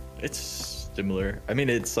 It's similar. I mean,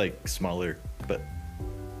 it's like smaller, but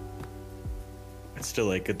it's still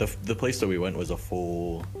like the place that we went was a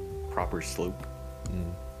full proper slope.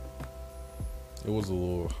 Mm. It was a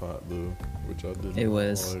little hot though, which I didn't. It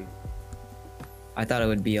was. like. I thought it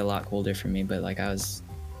would be a lot colder for me, but like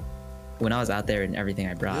when I was out there and everything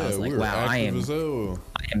I brought, I was Yeah, like, we were wow, active as hell,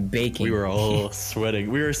 I am baking. We were all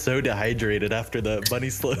sweating. We were so dehydrated after the bunny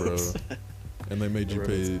slopes. bro. And they made you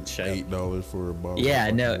pay Everyone's chat. $8 for a bottle. Yeah,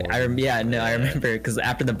 of no, fucking I water. remember because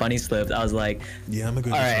after the bunny slopes, I was like, Yeah, I'm gonna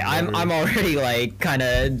go. all get right, some I'm water. already like kind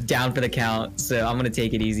of down for the count, so I'm gonna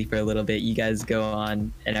take it easy for a little bit. You guys go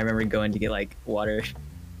on, and I remember going to get like water.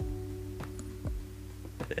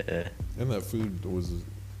 Yeah. And that food was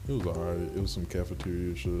alright. It was some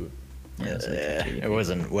cafeteria shit. Yeah, it was like It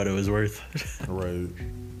wasn't what it was worth. Right.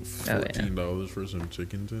 Oh, yeah. $14 for some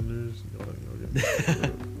chicken tenders. Y'all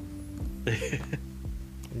get you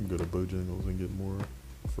can go to Bojangles and get more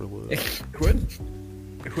for less.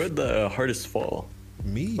 Who had the hardest fall?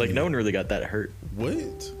 Me? Like no one really got that hurt.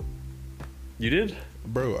 What? You did?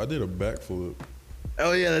 Bro, I did a backflip.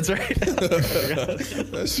 Oh yeah, that's right.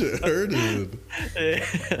 That shit hurted.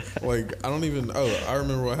 Like, I don't even. Oh, I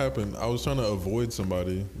remember what happened. I was trying to avoid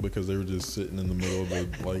somebody because they were just sitting in the middle of the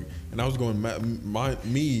like, and I was going mad.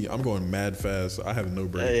 I'm going mad fast. I have no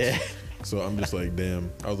brakes. Yeah. So I'm just like,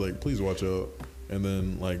 damn. I was like, please watch out. And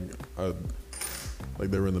then like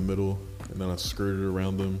they were in the middle, and then I skirted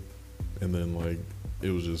around them, and then like it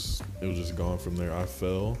was just gone from there. I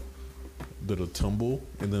fell, did a tumble,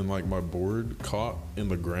 and then like my board caught in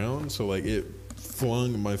the ground, so like it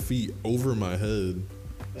flung my feet over my head.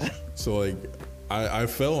 So like I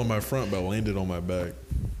fell on my front but landed on my back.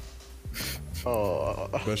 Oh.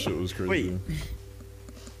 That shit was crazy. Wait.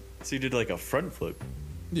 So you did like a front flip?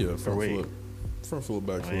 Yeah, front wait. flip. Front flip,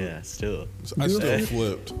 back Oh flip. yeah, still. I still Yeah.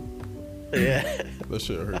 flipped. Yeah. That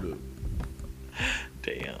shit hurted.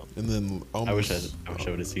 Damn. And then I wish almost I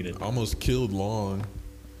would have seen it. almost killed Long.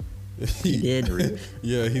 You did?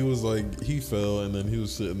 Yeah, he was like, he fell and then he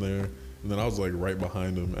was sitting there And then I was like right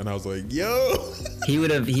behind him, and I was like, "Yo!" He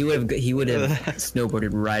would have snowboarded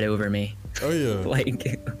right over me. Oh yeah,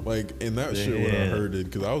 Like, and that shit would have Yeah.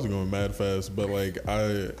 hurted because I was going mad fast. But like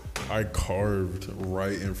I carved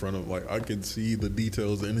right in front of, like, I could see the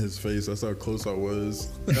details in his face. That's how close I was.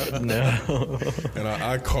 No. And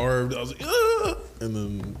I carved. I was like, "Ah!" And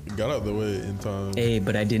then got out the way in time. hey,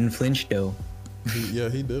 but I didn't flinch though. Yeah,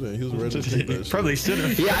 he didn't. He was ready to take that shit. Probably should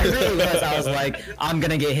have. Yeah, I really was. I was like, I'm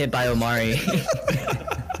gonna get hit by Omari.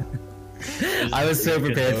 I was so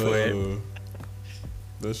prepared for it.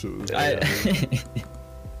 That shit was. I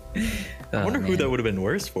wonder Oh, who man. that would have been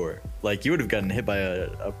worse for. Like, you would have gotten hit by a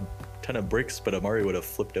ton of bricks, but Amari would have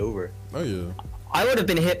flipped over. Oh yeah. I would have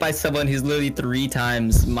been hit by someone who's literally 3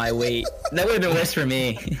 times my weight. That would have been worse for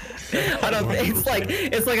me. I don't. It's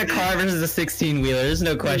like a car versus a 16-wheeler. There's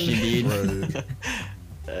no question, dude.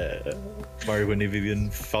 Right. Amari wouldn't have even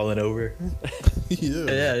fallen over.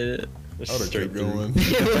 Yeah. Yeah. I would have Straight kept through. going.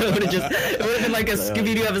 It would have been like a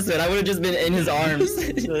Scooby-Doo episode. I would have just been in his arms,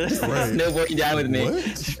 just Right. snowboarding down with me. What?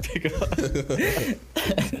 Pick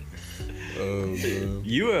up. Oh man.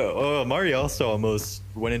 You, Amari also almost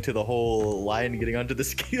went into the whole line getting onto the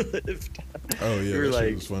ski lift. Oh yeah. You were That shit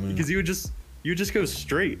like, was funny. because you would just go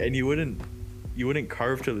straight and you wouldn't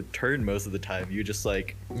carve to the turn most of the time. You just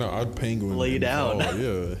like, No, I'd penguin. Lay and down. fall.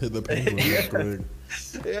 Yeah, hit the penguin real quick.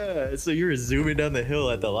 yeah. So you were zooming down the hill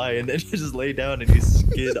at the line, and then you just lay down and you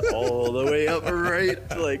skid all the way up, right,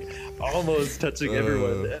 like almost touching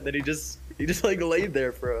everyone, and then you just like laid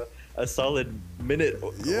there for a solid minute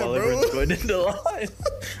Yeah, while bro. everyone's going into line.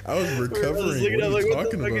 I was recovering. looking What at are you like, what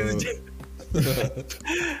the talking fuck about?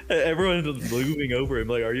 Everyone's moving over him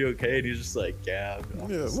like, "Are you okay?" And he's just like, "Yeah." I'm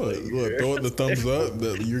Yeah, just look, laying look, here." throw it the thumbs up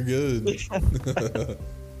that you're good. That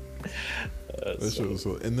That's shit was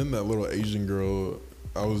so, and then that little Asian girl,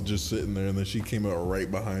 I was just sitting there, and then she came out right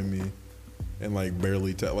behind me, and like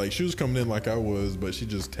barely tapped. Like she was coming in like I was, but she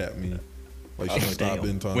just tapped me. Like she Oh, stopped damn.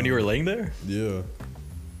 in time. When you were laying there? Yeah,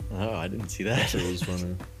 Oh, I didn't see that. it was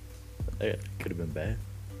funny. That could have been bad.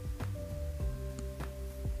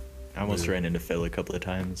 I almost Yeah. ran into Phil a couple of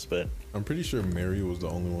times, but I'm pretty sure Mary was the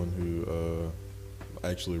only one who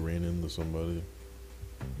actually ran into somebody.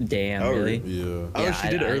 Damn, Oh, really? Yeah. Oh, she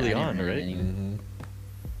did early didn't on, run right? anyone.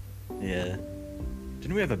 hmm yeah.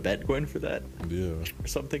 Didn't we have a bet going for that Yeah. or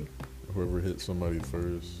something? Whoever hit somebody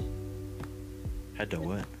first, Had to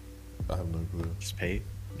what? I have no clue. Just pay?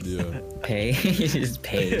 Yeah. Pay, just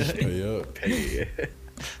pay. Just pay up. Pay.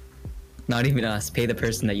 Not even us. Pay the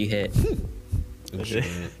person that you hit.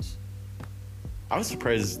 Insurance. I was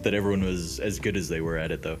surprised that everyone was as good as they were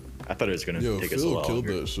at it, though. I thought it was gonna Yo, take us a Phil while killed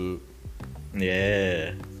longer. that shit.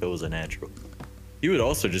 Yeah, Phil was a natural. He would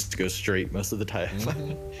also just go straight most of the time.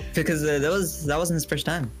 Mhm. Because that wasn't his first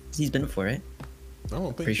time. He's been before, right? I don't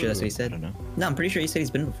think Pretty sure that's what he I said. don't know. No, I'm pretty sure he said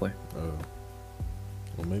he's been before. Oh.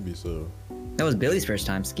 Well, maybe so. That was Billy's first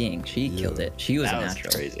time skiing. She Yeah. killed it. She was That a was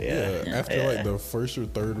natural. crazy. Yeah. Yeah. After like the first or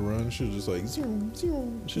third run, she was just like zoom,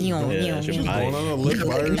 zoom. She was Yoom, going, yoom, she was yoom. going on a lift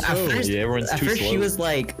by herself. first, Yeah, everyone's at too first she slow. was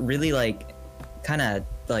like really like, kind of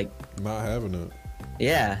like, Not having it.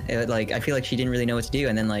 yeah. Like I feel like she didn't really know what to do,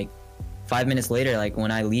 and then like 5 minutes later, like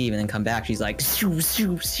when I leave and then come back, she's like, shoo,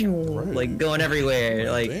 shoo, shoo, Right. like going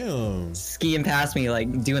everywhere, like Damn. skiing past me,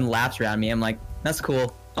 like doing laps around me. I'm like, that's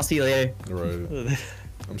cool. I'll see you later. Right.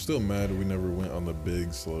 I'm still mad we never went on the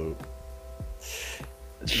big slope.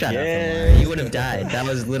 Shut Yeah. up, Amari. You would have died. That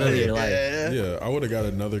was literally your life. Yeah, I would have got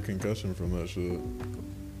another concussion from that shit.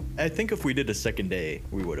 I think if we did a second day,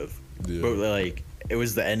 we would have. Yeah. But like, it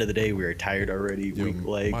was the end of the day. We were tired already. Yo, Weak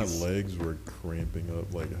legs. my legs were cramping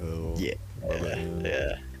up like hell. Yeah. by the end.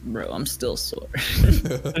 Yeah. Bro, I'm still sore.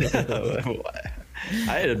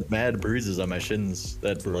 I had mad bruises on my shins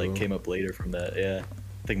that Bro. like came up later from that. Yeah.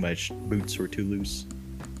 I think my boots were too loose.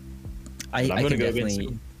 I But I'm can gonna go again definitely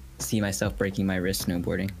soon. see myself breaking my wrist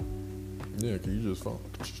snowboarding. Yeah, can you just fall?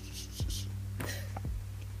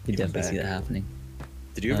 You Even definitely see back. that happening.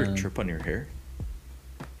 Did you ever Um, trip on your hair?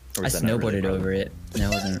 Or I was that not really a snowboarded problem? over it. No,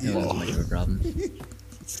 it wasn't much of a problem.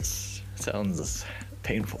 Sounds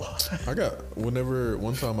painful. I got one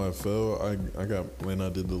time I fell, I got when I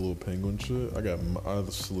did the little penguin shit, I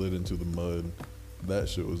slid into the mud. That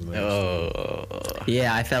shit was nasty. Oh.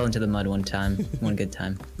 Yeah, I fell into the mud one time. One good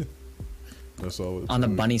time. That's all. it On the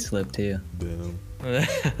took. bunny slope too. Damn.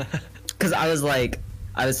 Cause I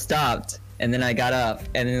was stopped and then I got up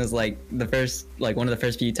and it was like one of the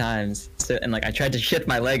first few times. So and like I tried to shift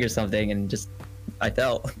my leg or something and just I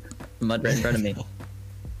fell. Mud right in front of me.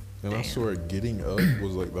 And I Damn. swear, getting up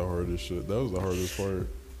was like the hardest shit. That was the hardest part.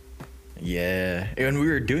 Yeah. And we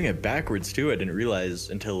were doing it backwards too. I didn't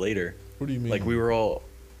realize until later. What do you mean? Like we were all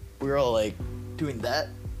we were all like doing that.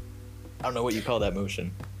 I don't know what you call that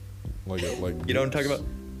motion. Like You know what I'm talking about?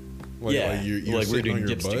 Like, yeah, like you're like we're sitting on doing your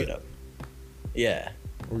dips to butt. get up. Yeah,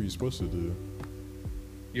 What are you supposed to do?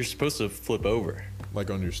 you're supposed to flip over. Like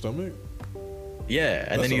on your stomach? Yeah,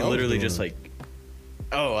 and That's then you what I was literally just doing. like.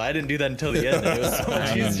 Oh, I didn't do that until the end. It was so I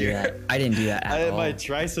much didn't do easier. that. I didn't do that at all. My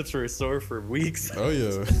triceps were sore for weeks. Oh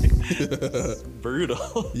yeah.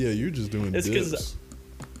 Brutal. Yeah, you're just doing It's 'cause- dips.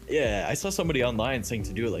 Yeah, I saw somebody online saying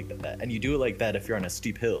to do it like that, and you do it like that if you're on a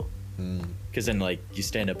steep hill, Mm. because then like you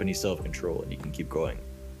stand up and you still have control and you can keep going.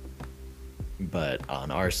 But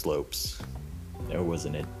on our slopes, there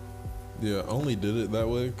wasn't it. Yeah, I only did it that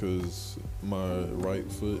way because my right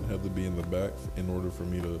foot had to be in the back in order for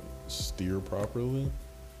me to steer properly.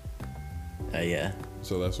 Yeah.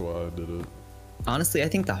 So that's why I did it. Honestly, I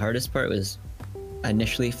think the hardest part was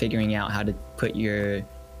initially figuring out how to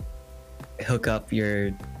hook up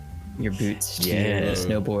your boots to Yeah. your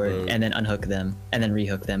snowboard Right. and then unhook them and then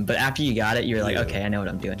rehook them. But after you got it, you're like, Yeah. okay, I know what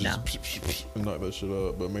I'm doing now. Just knock that shit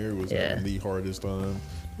up. But Mary was Yeah. having the hardest time.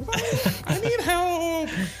 I need help.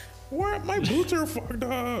 My boots are fucked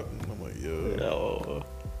up. And I'm like, yeah. Oh.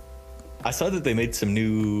 I saw that they made some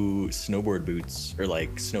new snowboard boots or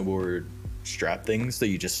like snowboard strap things that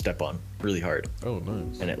you just step on really hard Oh,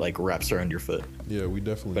 nice. and it like wraps around your foot, Yeah, we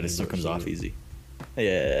definitely. but it need still that comes shit. off easy.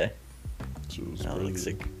 Yeah, Shit was that looks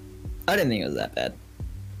crazy. sick. I didn't think it was that bad.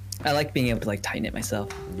 I like being able to like tighten it myself.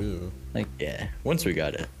 Yeah. Yeah, once we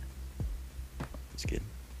got it, it's good.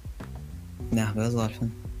 No, that was a lot of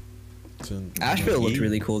fun. 10. Asheville looked Yeah.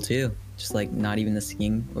 really cool too. Just like not even the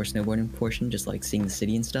skiing or snowboarding portion, just like seeing the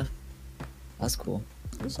city and stuff. That was cool.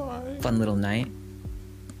 It's alright. Fun little night.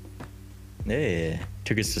 Yeah,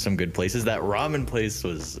 took us to some good places. That ramen place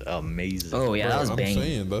was amazing. Oh yeah, Bro, that was I'm banging.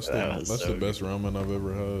 saying that's That was the so best ramen I've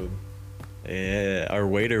ever had. Yeah, our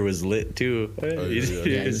waiter was lit too. yeah,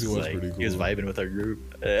 yeah, was he was like, pretty he was cool. vibing with our group.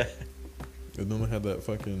 And then I had that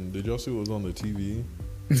fucking. Did y'all see what was on the TV?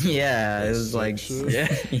 Yeah, That it was like sex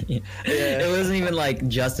shit? Yeah. it wasn't even like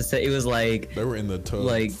just to say. It was like They were in the tub,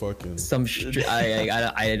 Like, fucking. some.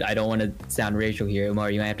 I don't want to sound racial here, Omar.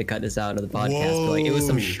 You might have to cut this out of the podcast. But like, it was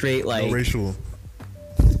some Whoa. straight like No racial.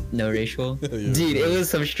 no racial. Yeah, Dude, it right. was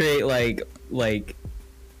some straight like.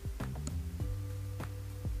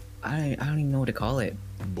 I don't even know what to call it.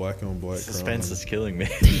 Black on black. Suspense crime. is killing me.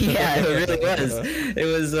 Yeah, it really was.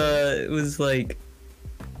 It was like.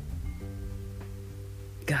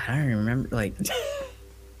 God, I don't remember. Like,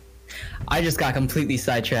 I just got completely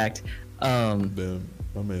sidetracked. Damn,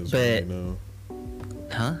 my man's But- right now.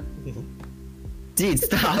 Huh? Dude,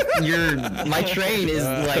 stop! My train is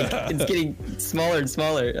like it's getting smaller and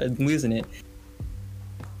smaller. I'm losing it.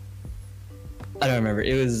 I don't remember.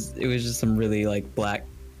 It was just some really like black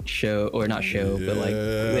show or not show, but like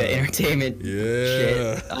Yeah. the entertainment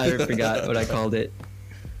Yeah. shit. I forgot what I called it.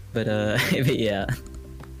 But but yeah.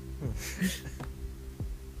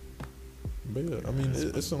 But yeah, I mean,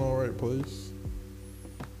 it's an alright place.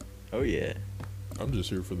 Oh yeah, I'm just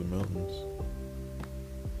here for the mountains.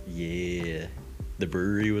 yeah. The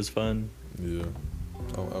brewery was fun. Yeah.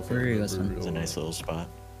 I fuck Brewery with was fun. brewery It's a lot. nice little spot.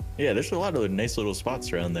 Yeah, there's a lot of nice little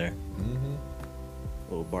spots around there. Mhm.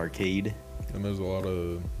 Little barcade. And there's a lot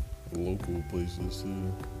of local places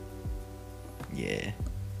too. Yeah.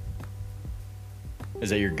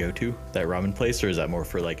 Is that your go-to, that ramen place, or is that more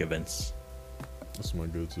for like events? That's my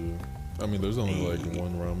go-to. I mean, there's only like Hey.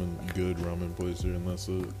 one good ramen place here, and that's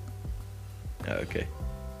it. Oh, okay.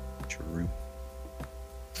 True.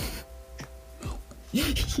 You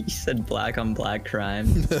said black on black crime.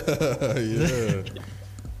 Yeah.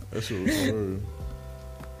 That shit was hard.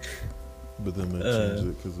 But then they changed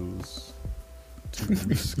it because it was too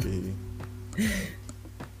risque.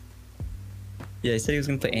 Yeah, he said he was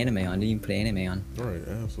gonna put anime on. Didn't even put anime on. Right,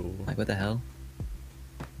 asshole. Like, what the hell?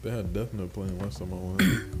 They had Death Note playing last time I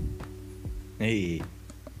went. Hey,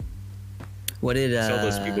 What did it's all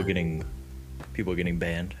those people getting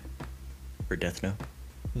banned for Death Note.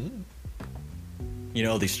 Hmm. You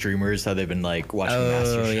know all these streamers, how they've been like watching Oh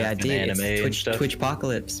MasterChef yeah, and dude, anime it's and Twitch stuff. Twitch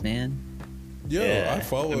apocalypse, man. Yo, Yeah, I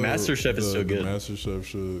follow the MasterChef is so the good. MasterChef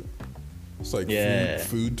shit. It's like Yeah.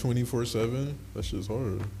 food 24/7. That shit's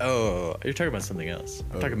hard. Oh, you're talking about something else.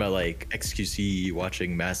 I'm Oh. talking about like XQC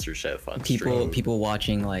watching MasterChef on People stream. people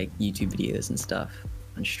watching like YouTube videos and stuff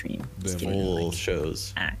on stream. Just Damn. getting Full like,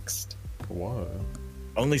 shows. axed. Why?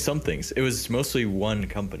 Only some things. It was mostly one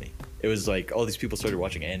company. It was like all these people started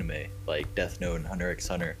watching anime, like Death Note and Hunter x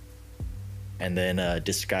Hunter. And then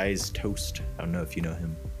Disguised Toast. I don't know if you know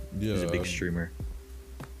him. Yeah, He's a big streamer.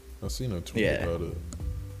 I seen a tweet Yeah. about it.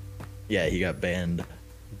 Yeah, he got banned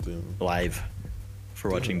Damn. live for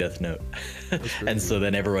watching Damn. Death Note. That's And crazy. so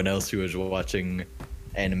then everyone else who was watching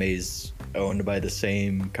animes owned by the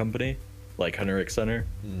same company, like Hunter x Hunter,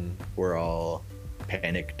 Mm. were all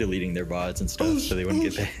panic deleting their VODs and stuff Oh, so they wouldn't oh,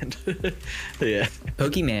 get banned. Yeah.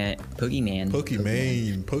 Pokemon. Pokemon.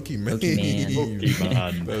 Pokemon.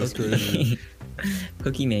 Pokemon. That's crazy.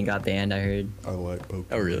 Pokemon got banned, I heard. I like Pokemon.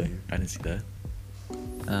 Oh, really? I didn't see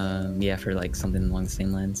that. Yeah, for like something along the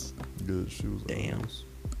same lines. Good. She was Damn. honest.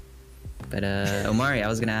 But Omari, I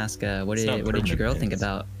was gonna ask, what It's not did your girl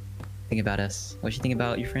permanent, think about us? What did you think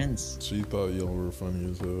about your friends? She thought y'all were funny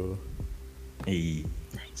as hell, Hey.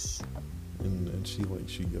 Nice. and she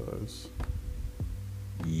likes you guys.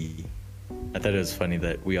 Yeah. I thought it was funny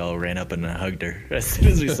that we all ran up and hugged her as soon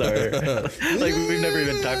as we saw her. Like we've never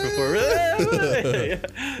even talked before. Yeah.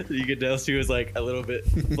 You could tell she was like a little bit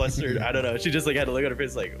flustered. I don't know. She just like had to look at her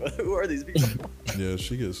face like, who are these people? Yeah,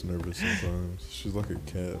 she gets nervous sometimes. She's like a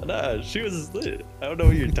cat. Nah, she was lit. I don't know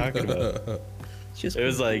what you're talking about. She was It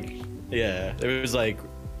was like, yeah, it was like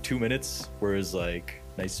 2 minutes where it was like,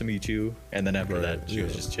 nice to meet you. And then after Right, that, she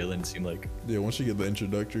was yeah. just chilling. It seemed like, Yeah, once you get the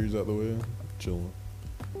introductories out the way, chilling.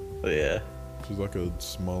 but yeah. She's like a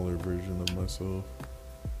smaller version of myself.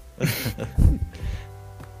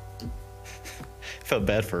 Felt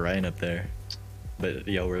bad for Ryan up there. But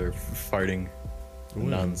y'all were farting When?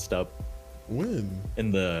 nonstop. When?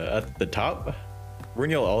 At the top?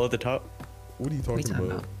 Weren't y'all all at the top? What are you What are you talking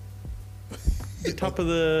talking about? The top of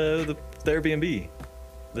the Airbnb.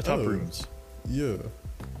 The top Oh. rooms. Yeah.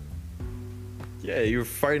 Yeah, you were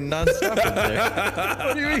farting nonstop in there.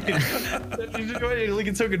 What do you mean? Why are you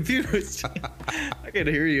looking so confused? I could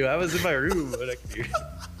hear you. I was in my room, but I could hear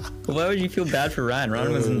you. Why would you feel bad for Ryan?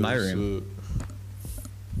 Ryan was in my room.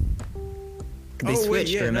 They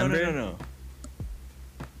switched, remember? No.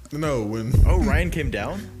 No, when Oh, Ryan came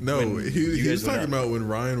down? no, When he you was guys went talking up? about when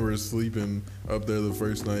Ryan was sleeping up there the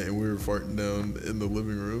first night and we were farting down in the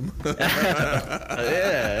living room.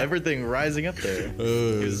 Yeah, everything rising up there.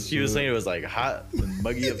 Oh, He was saying it was like hot and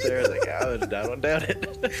muggy up there. I was like, I was down it.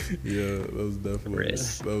 Yeah, that was definitely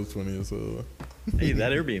Chris. that was funny as hell. Hey,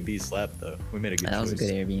 that Airbnb slapped though. We made a good That was a choice.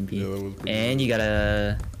 good Airbnb. Yeah, that was pretty And good. you got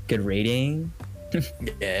a good rating.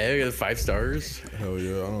 Yeah, we got 5 stars. Hell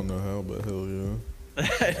yeah, I don't know how, but hell yeah.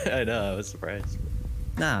 I know, I was surprised.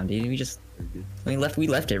 Nah, dude, we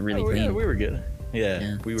left it really Oh, clean. yeah, we were good. Yeah,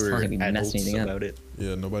 Yeah, we it's were not like we messed adults anything up. about it.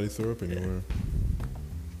 Yeah, nobody threw up anywhere.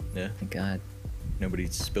 Yeah, Thank God. nobody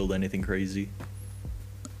spilled anything crazy.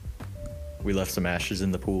 We left some ashes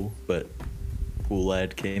in the pool, but pool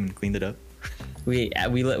lad came and cleaned it up. We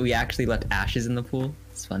actually left ashes in the pool.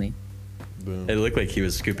 It's funny. Damn. It looked like he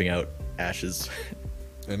was scooping out ashes.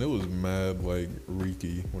 And it was mad like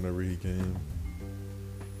reeky whenever he came.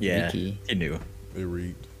 Yeah, Reeky. he knew. It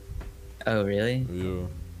reeked. Oh, really? Yeah.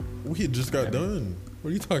 We had just got done. What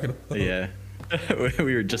are you talking about? Yeah,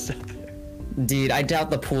 we were just out there. Dude, I doubt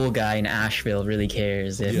the pool guy in Asheville really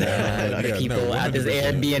cares if Yeah, the yeah, people no, at this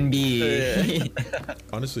 100%. Airbnb.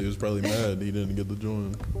 Honestly, it was probably mad he didn't get the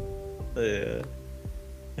join. Yeah.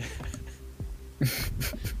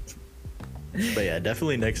 But yeah,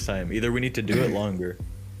 definitely next time. Either we need to do it longer,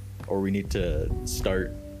 or we need to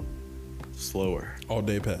start slower. All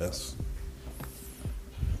day pass.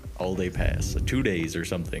 All day pass, 2 days or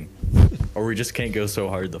something, or we just can't go so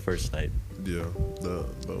hard the first night. Yeah, that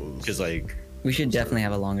was. Cause like, We should definitely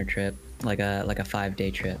have a longer trip, like a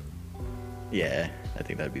 5-day trip. yeah, I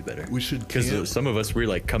think that'd be better. We should Because camp. some of us were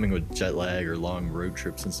like coming with jet lag or long road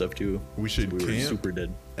trips and stuff too. We should We were camp super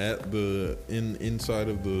dead. at the inside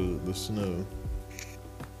of the snow.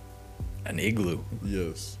 An igloo.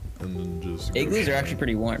 Yes, and then just. go Igloos are from actually there.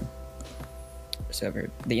 pretty warm. So I've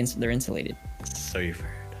heard. They're insulated. So you've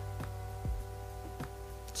heard.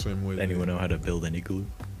 Same way. Anyone know how to build an igloo?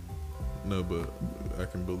 No, but I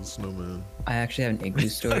can build a snowman. I actually have an igloo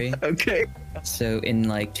story. Okay. So in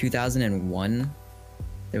like 2001,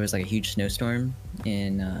 there was like a huge snowstorm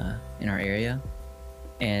in our area,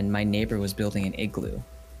 and my neighbor was building an igloo.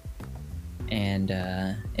 And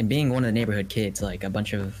being one of the neighborhood kids, like a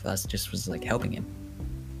bunch of us just was like helping him.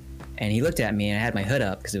 And he looked at me, and I had my hood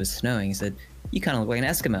up because it was snowing. He said, "You kind of look like an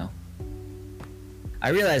Eskimo." I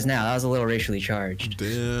realize now that was a little racially charged.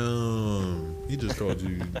 Damn, he just called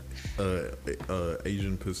you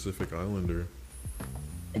Asian Pacific Islander.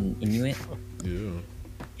 An Inuit. Yeah,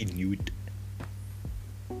 Inuit.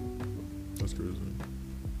 that's crazy.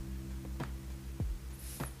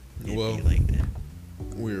 It'd Well, be like that.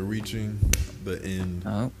 we are reaching the end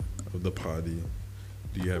Oh, of the potty.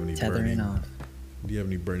 Do you have any tethering burning? off. Do you have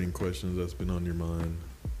any burning questions that's been on your mind?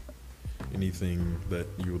 Anything that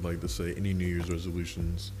you would like to say? Any New Year's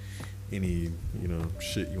resolutions? Any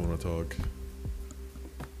shit you want to talk?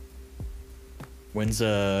 When's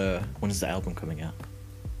the album coming out?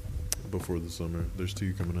 Before the summer. There's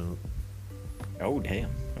 2 coming out. Oh damn.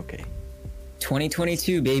 Okay.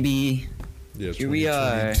 2022, baby. Yeah, Here we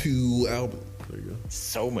are. 2022 album. There you go.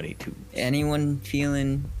 So many twos. Anyone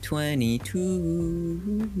feeling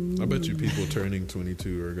 22? I bet you people turning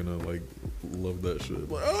 22 are gonna like love that shit.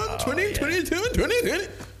 Like, oh, 20, yeah. 22, 2020.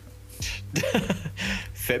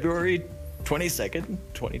 February 22nd,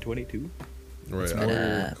 2022. Right. more-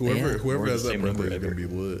 yeah, Whoever more has the that same birthday number is gonna ever. be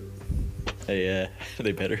lit. Yeah,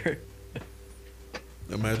 they better.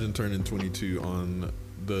 Imagine turning 22 on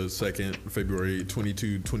the 2nd February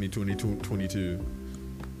 22, 2022, 22.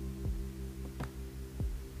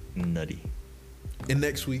 Nutty. And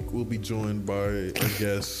next week we'll be joined by a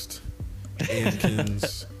guest,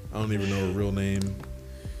 Ankins. I don't even know her real name.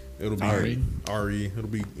 It'll be Ari. It'll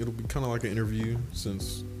be kind of like an interview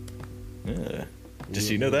since. Does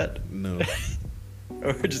she know that? No.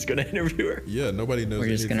 Or we're just gonna interview her? Yeah, nobody knows. We're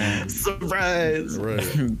just anything. gonna Surprise! Right.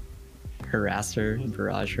 harass her,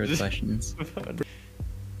 barrage her with questions.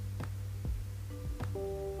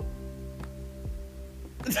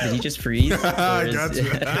 Did he just freeze? I Or is- got you.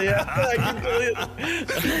 Yeah, I can feel it.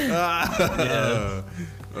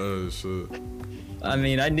 Oh shit. I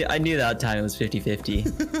mean, I knew that time it was 50-50.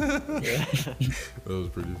 That was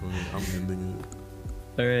pretty funny. I'm ending it.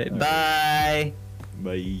 All right, bye.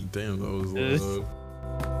 Bye. Damn, that was loud.